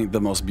this ain't the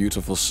most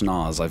beautiful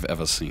schnoz I've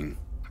ever seen.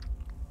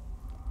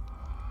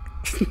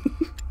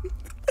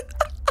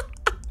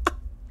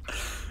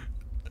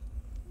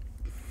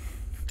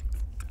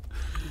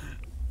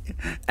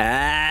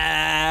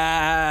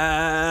 Ah!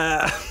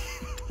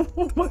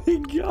 Oh my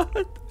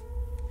God.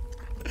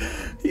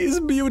 He is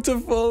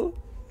beautiful.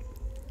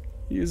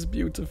 He is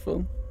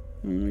beautiful.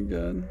 Oh my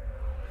God.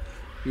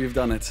 We have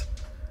done it.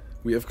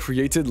 We have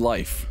created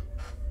life.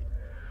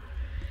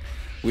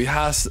 We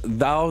hast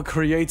thou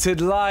created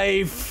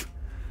life.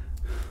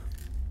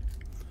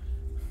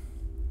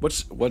 What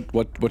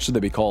should they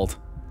be called?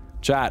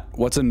 Chat,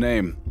 what's a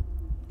name?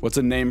 What's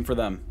a name for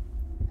them?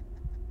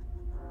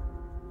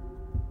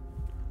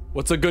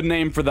 What's a good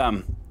name for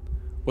them?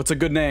 What's a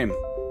good name?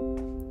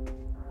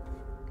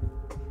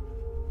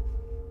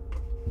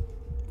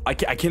 I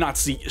cannot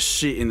see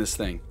shit in this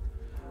thing.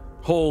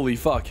 Holy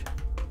fuck.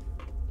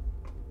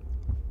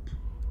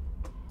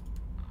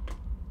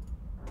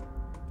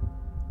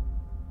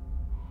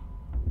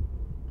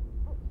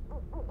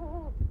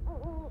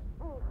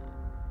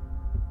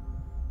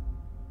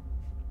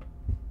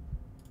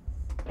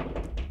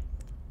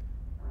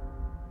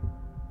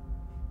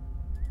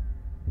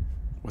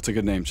 What's a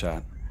good name,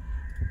 chat?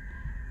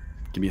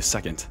 Give me a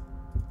second.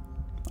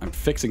 I'm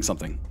fixing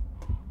something.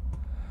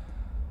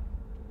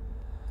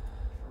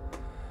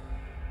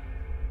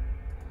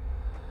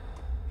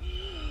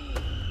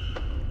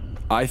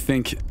 I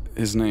think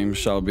his name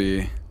shall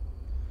be...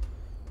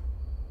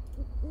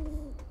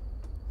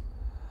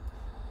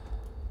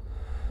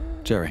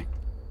 Jerry.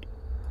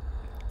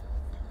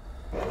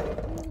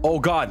 Oh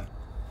God,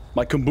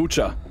 my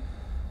kombucha.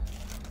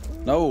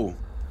 No,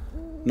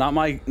 not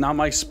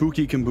my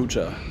spooky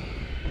kombucha.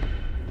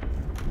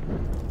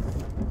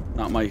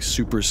 Not my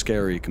super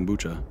scary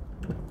kombucha.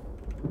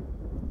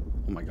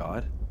 Oh my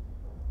God.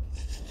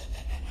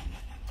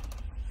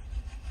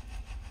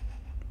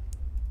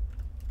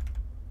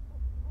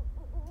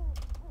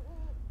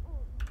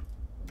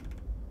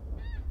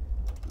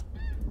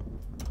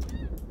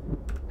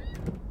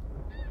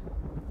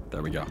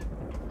 There we go.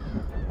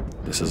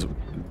 This is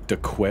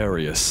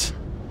Aquarius.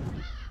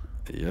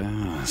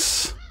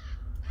 Yes.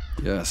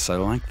 Yes, I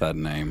like that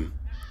name.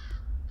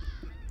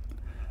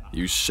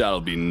 You shall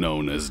be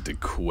known as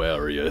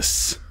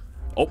Aquarius.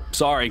 Oh,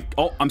 sorry.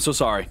 Oh, I'm so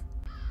sorry.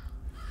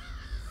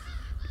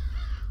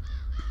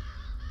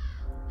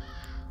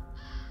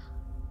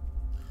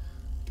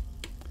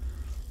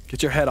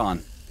 Get your head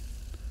on.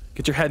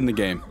 Get your head in the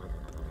game.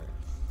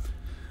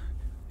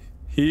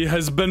 He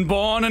has been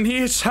born and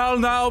he shall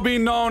now be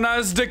known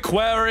as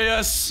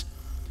Aquarius.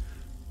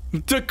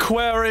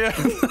 Aquarius.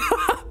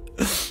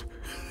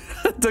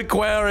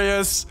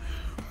 Aquarius.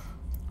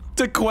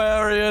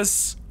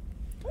 Aquarius.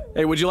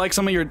 Hey, would you like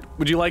some of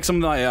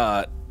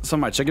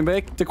my chicken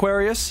bake,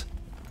 Aquarius?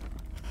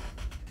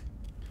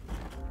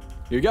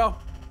 Here you go.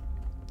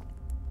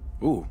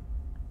 Ooh.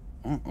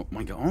 Oh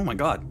my god. Oh my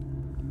god.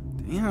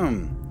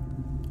 Damn.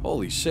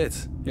 Holy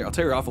shit. Here, I'll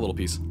tear you off a little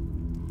piece.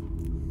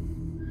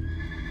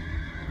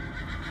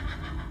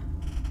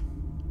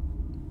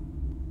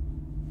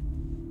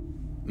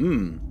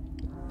 Mmm.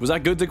 Was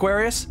that good,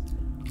 Aquarius?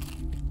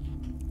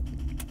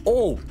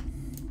 Oh!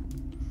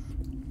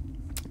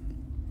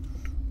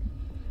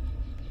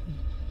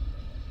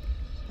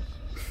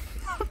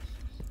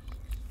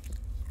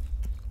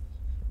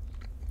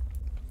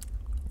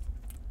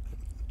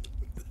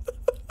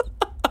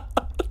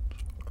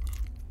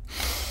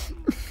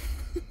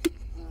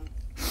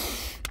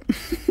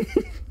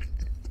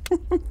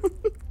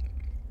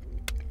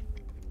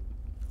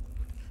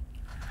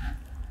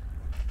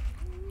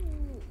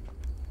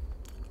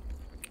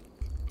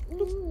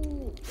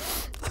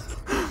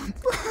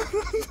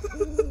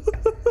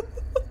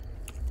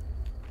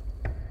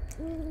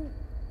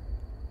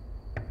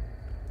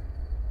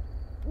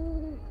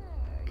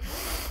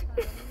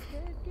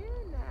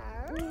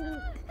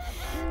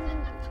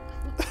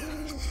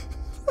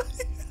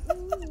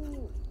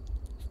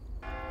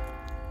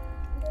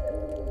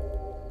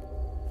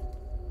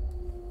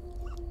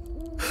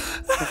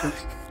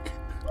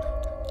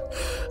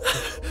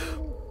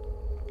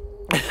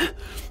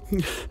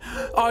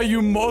 Are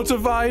you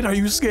mortified? Are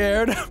you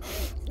scared?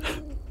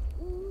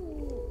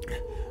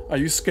 Are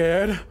you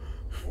scared?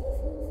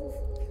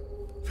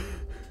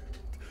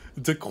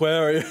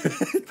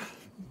 Aquarius.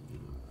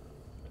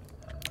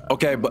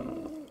 Okay, but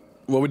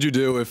what would you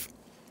do if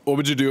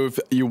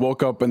you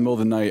woke up in the middle of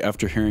the night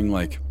after hearing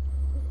like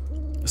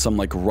some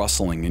like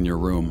rustling in your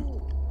room,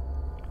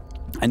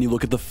 and you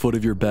look at the foot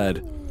of your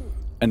bed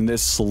and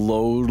this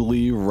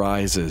slowly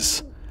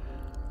rises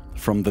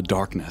from the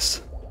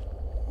darkness?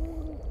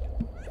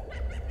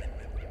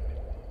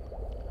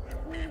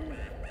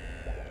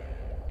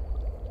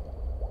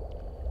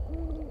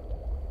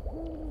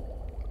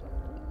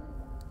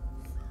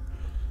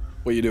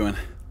 What are you doing?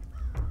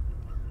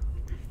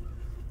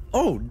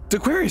 Oh,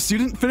 Aquarius, you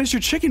didn't finish your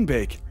chicken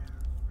bake.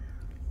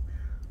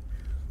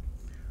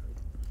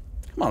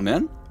 Come on,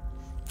 man.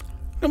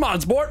 Come on,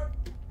 sport.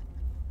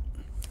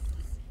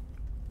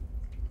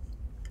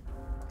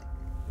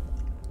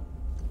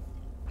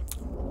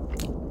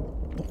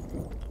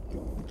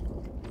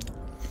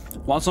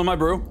 Want some of my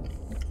brew?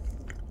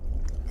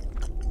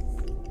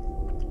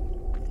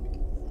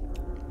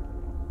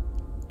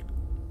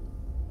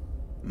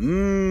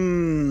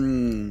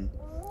 Mmm.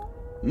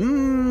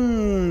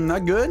 Mmm.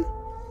 Not good?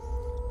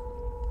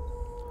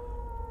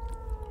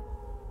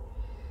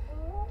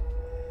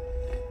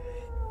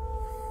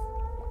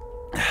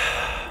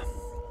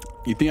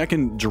 You think I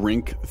can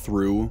drink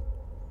through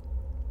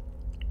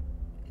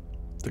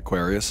the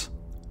Aquarius?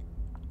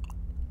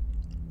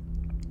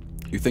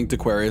 You think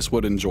Aquarius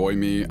would enjoy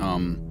me,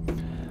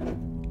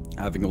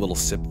 having a little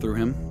sip through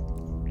him?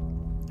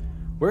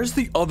 Where's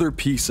the other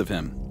piece of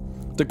him?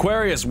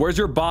 Aquarius, where's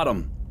your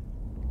bottom?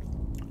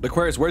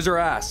 Aquarius, where's your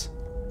ass?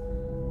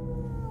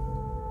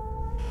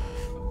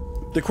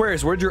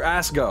 Aquarius, where'd your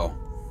ass go?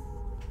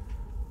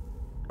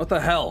 What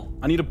the hell?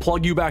 I need to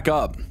plug you back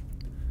up.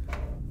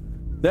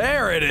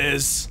 There it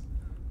is.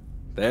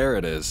 There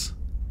it is.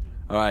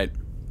 All right,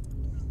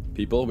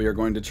 people, we are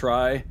going to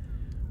try.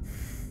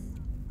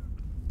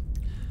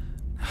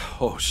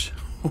 Oh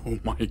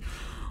my.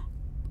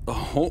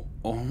 Oh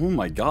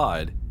my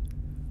God.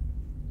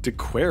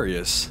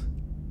 Aquarius.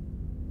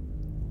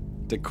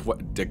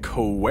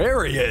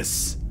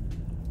 Aquarius.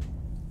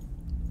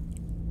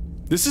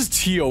 This is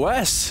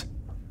TOS.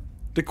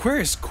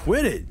 Aquarius,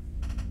 quit it.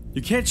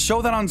 You can't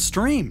show that on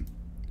stream.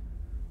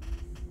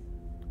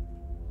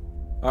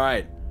 All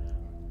right,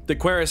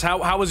 Aquarius,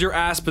 how was your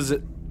ass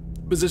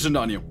positioned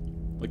on you?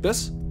 Like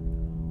this?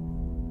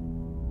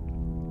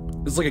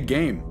 It's like a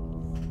game.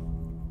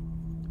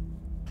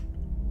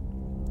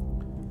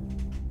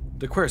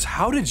 Aquarius,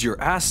 how did your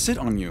ass sit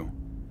on you?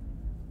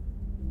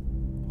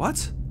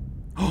 What?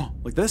 Oh,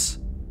 like this?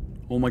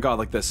 Oh my God,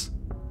 like this.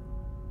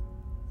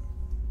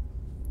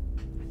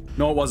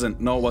 No, it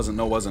wasn't. No, it wasn't.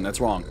 No, it wasn't. That's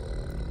wrong.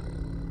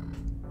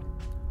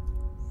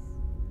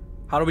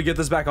 How do we get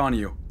this back on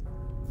you?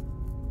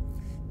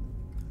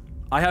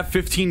 I have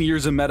 15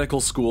 years of medical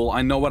school.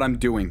 I know what I'm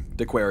doing,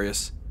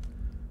 Aquarius.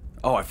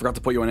 Oh, I forgot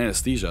to put you on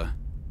anesthesia.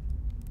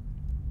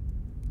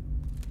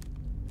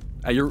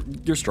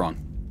 You're strong.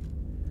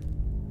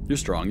 You're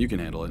strong. You can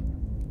handle it.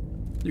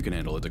 You can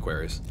handle it,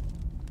 Aquarius.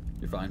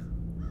 You're fine.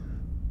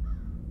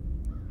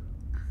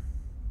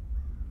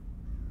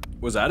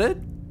 Was that it?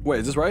 Wait,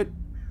 is this right?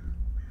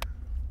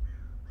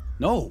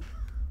 No.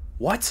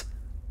 What?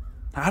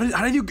 How do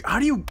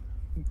you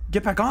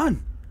get back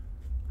on?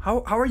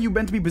 How are you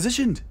meant to be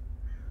positioned?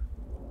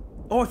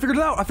 Oh, I figured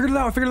it out. I figured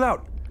it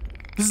out.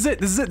 This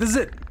is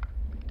it.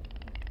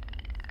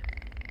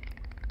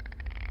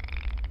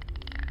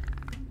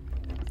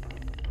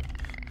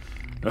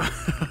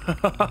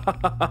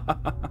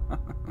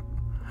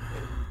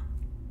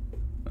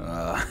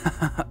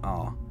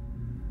 Oh.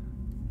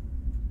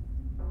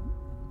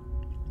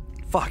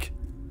 Fuck.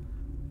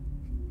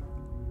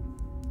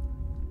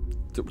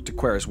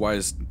 Aquarius, why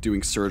is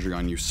doing surgery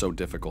on you so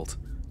difficult?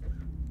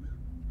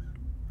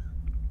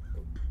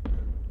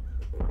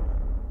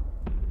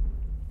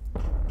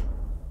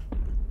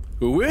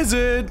 Who is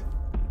it?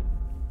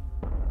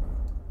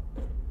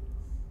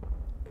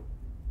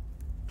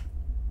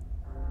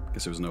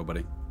 Guess it was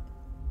nobody.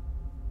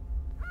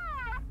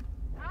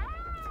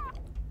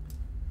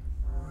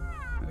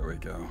 There we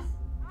go.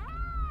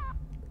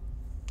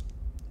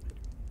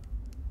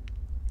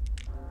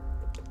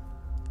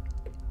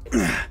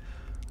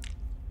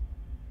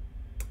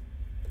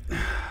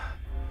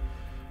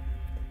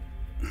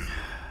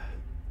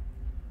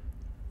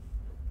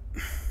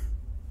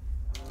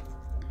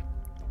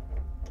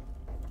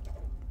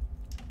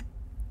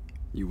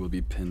 You will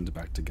be pinned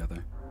back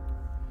together.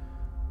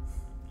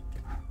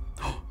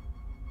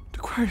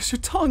 Aquarius, your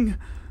tongue!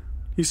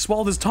 He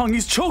swallowed his tongue.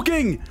 He's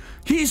choking!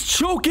 He's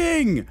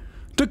choking!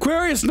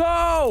 Aquarius,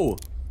 no!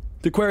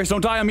 Aquarius,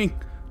 don't die on me!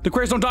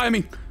 Aquarius, don't die on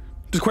me!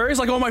 Aquarius,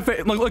 let go of my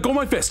fist! Let go of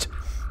my fist!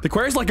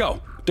 Aquarius, let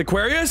go!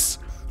 Aquarius,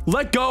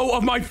 let go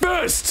of my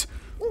fist!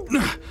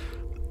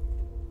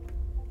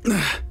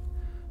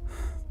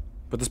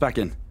 Put this back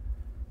in.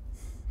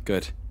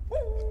 Good.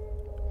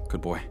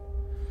 Good boy.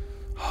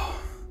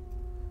 Oh,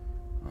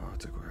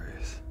 it's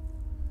Aquarius.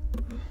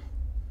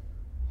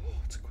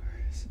 Oh, it's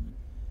Aquarius.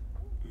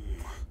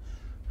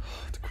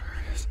 Oh, it's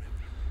Aquarius.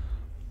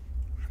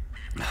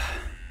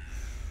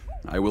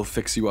 I will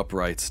fix you up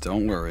right.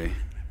 Don't worry.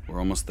 We're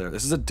almost there.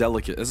 This is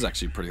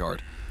actually pretty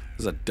hard.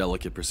 This is a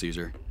delicate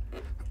procedure.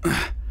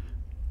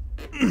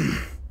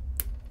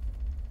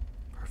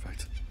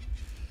 Perfect.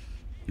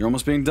 You're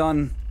almost being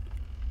done.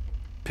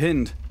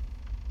 Pinned.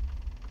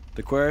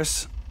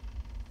 Aquarius.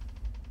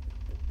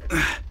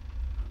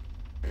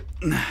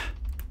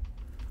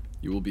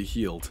 You will be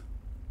healed.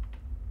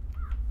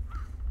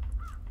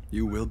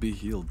 You will be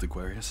healed,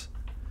 Aquarius.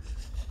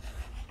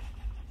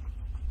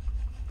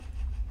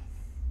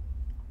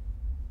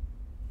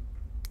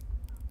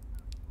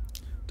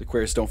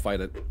 Aquarius, don't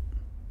fight it.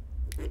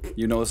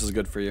 You know this is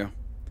good for you.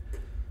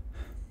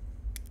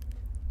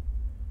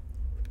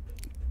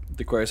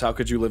 Aquarius, how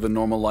could you live a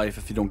normal life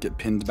if you don't get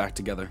pinned back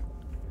together?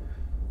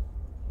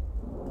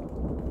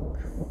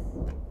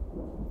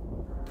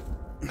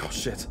 Oh,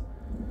 shit.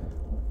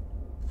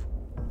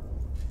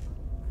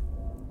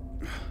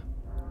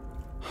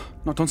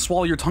 No, don't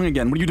swallow your tongue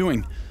again. What are you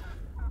doing?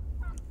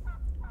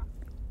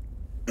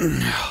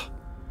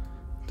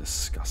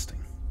 Disgusting.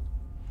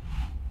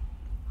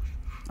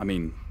 I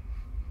mean,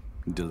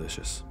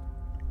 delicious.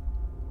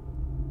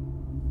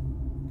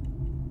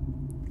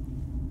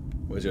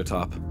 Where's your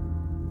top?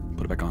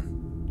 Put it back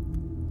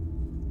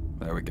on.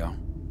 There we go.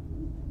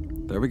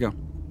 There we go.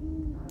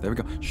 There we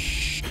go.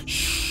 Shh.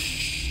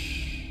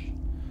 Shh.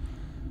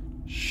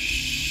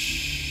 Shh.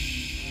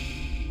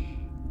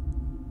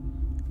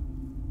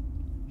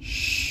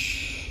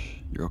 Shh.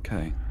 You're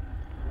okay.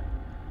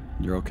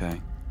 You're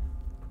okay.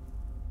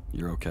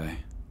 You're okay.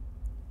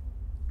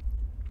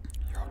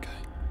 You're okay.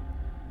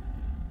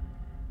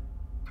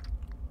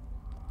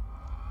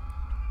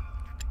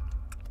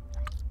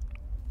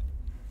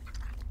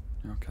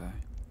 You're okay.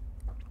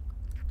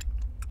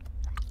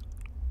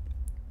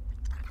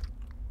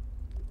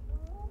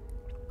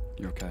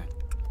 You're okay.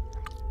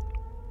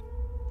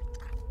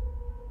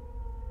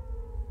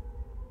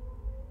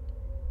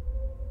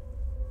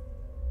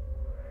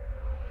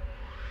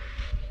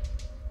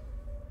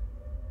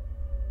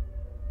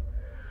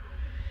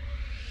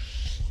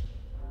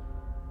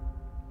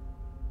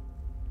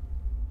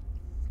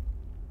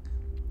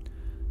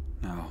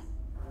 Now,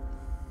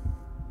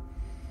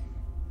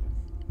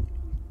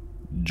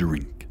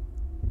 drink.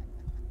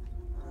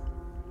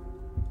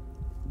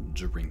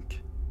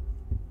 Drink.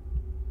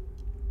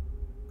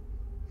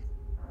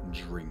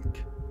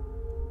 Drink.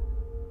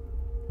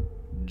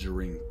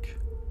 Drink.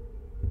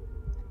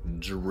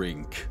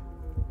 Drink.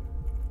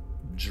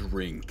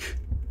 Drink.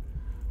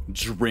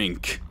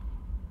 Drink.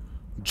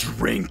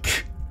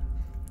 Drink.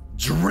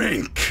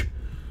 Drink.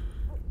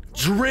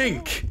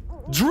 Drink.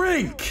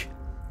 Drink.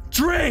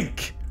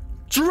 Drink.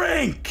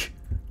 Drink.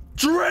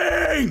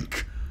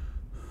 Drink.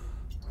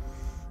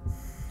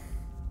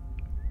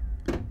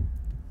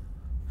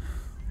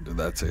 Did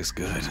that taste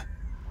good?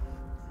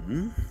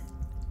 Hmm?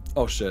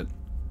 Oh shit.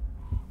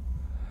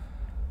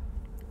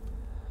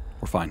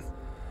 We're fine.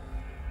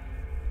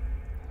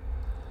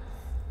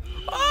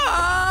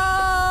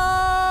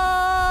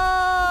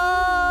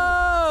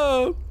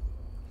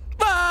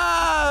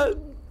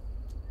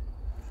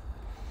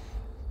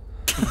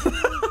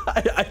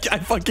 I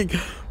fucking...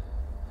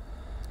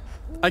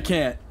 I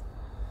can't.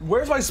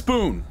 Where's my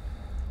spoon?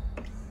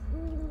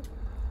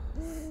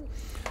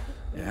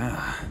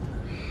 Yeah.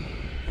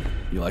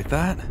 You like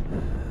that?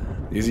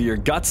 These are your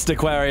guts,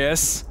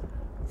 Aquarius.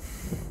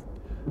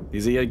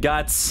 These are your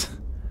guts.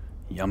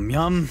 Yum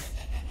yum.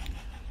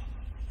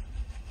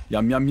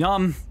 Yum yum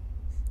yum.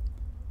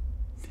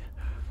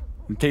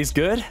 It tastes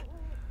good?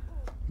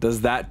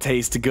 Does that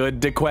taste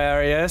good,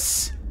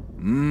 Aquarius?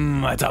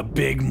 Mmm, that's a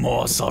big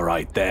morsel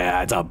right there.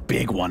 That's a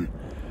big one.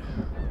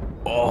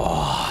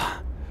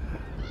 Oh.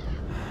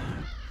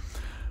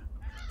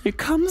 Here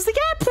comes the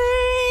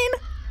airplane.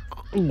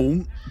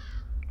 Boom.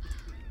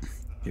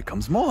 Here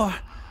comes more.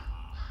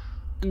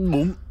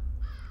 Boom.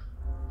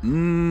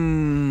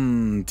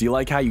 Mmm. Do you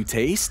like how you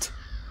taste?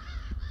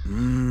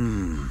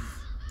 Mmm.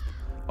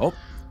 Oh.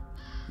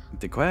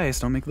 Aquarius,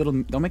 don't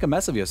make a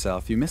mess of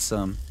yourself. You miss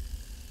some.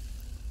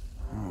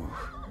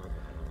 Oh.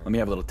 Let me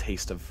have a little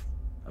taste of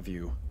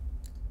you.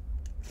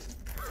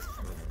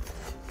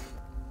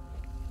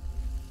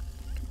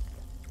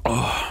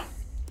 Oh.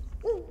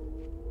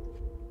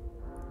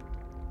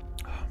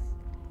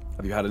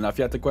 Have you had enough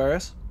yet,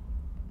 Aquarius?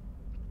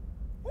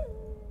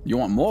 You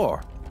want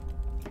more?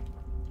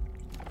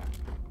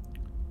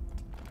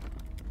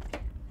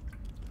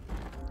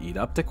 Eat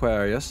up,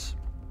 Aquarius.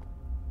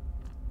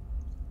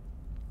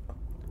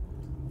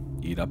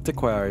 Eat up,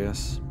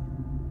 Aquarius.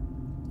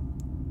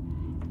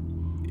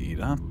 Eat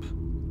up.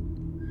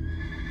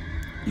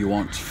 You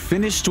aren't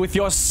finished with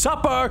your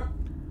supper!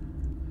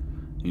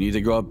 You need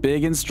to grow up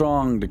big and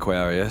strong,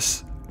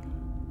 Aquarius.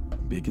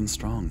 Big and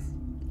strong.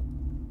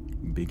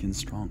 Big and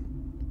strong.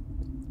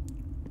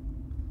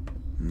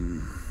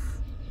 Mmm.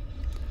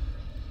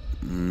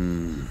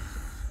 Mmm.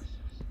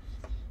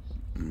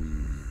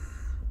 Mmm.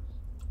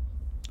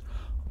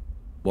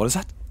 What is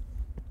that?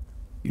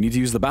 You need to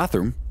use the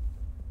bathroom.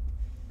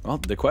 Well,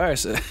 the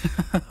Aquarius.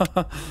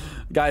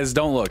 Guys,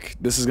 don't look.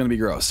 This is gonna be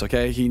gross,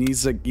 okay? He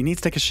needs to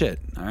take a shit,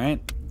 alright?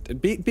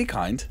 Be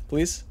kind,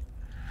 please.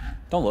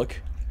 Don't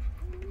look.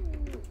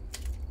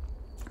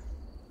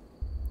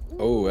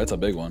 Oh, that's a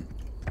big one.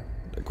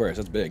 Aquarius,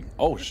 that's big.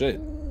 Oh shit.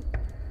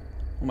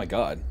 Oh my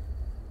god.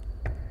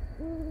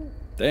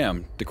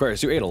 Damn,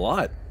 Aquarius, you ate a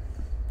lot.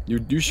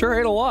 You sure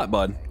ate a lot,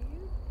 bud.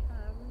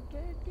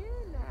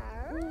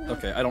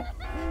 Okay, I don't...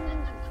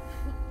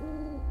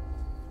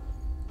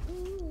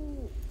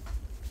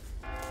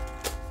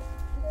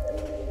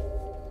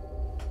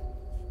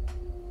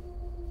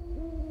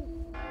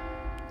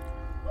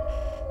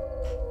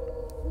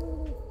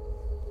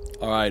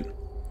 Alright.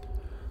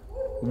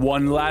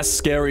 One last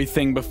scary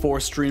thing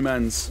before stream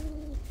ends.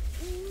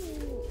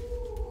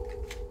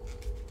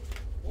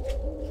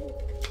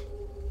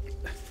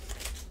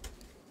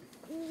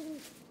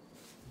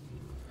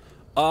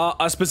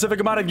 A specific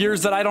amount of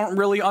years that I don't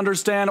really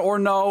understand or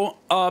know,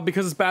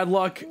 because it's bad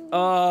luck,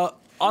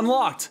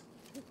 unlocked.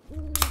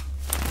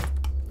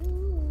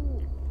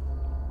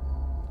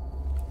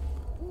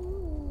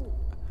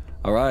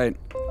 Alright.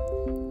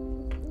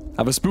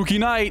 Have a spooky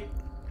night.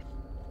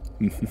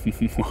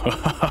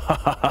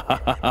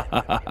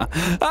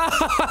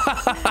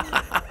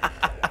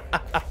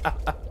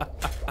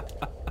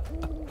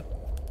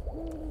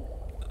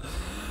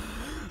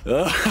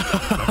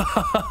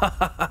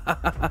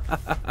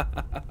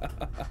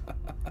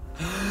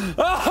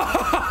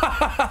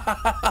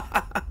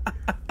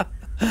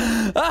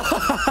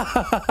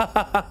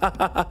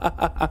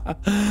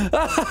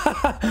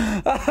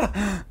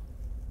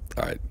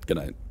 Alright, good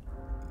night.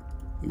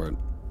 We're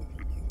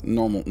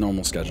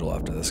normal schedule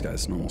after this,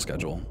 guys. Normal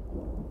schedule.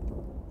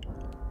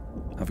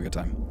 Have a good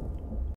time.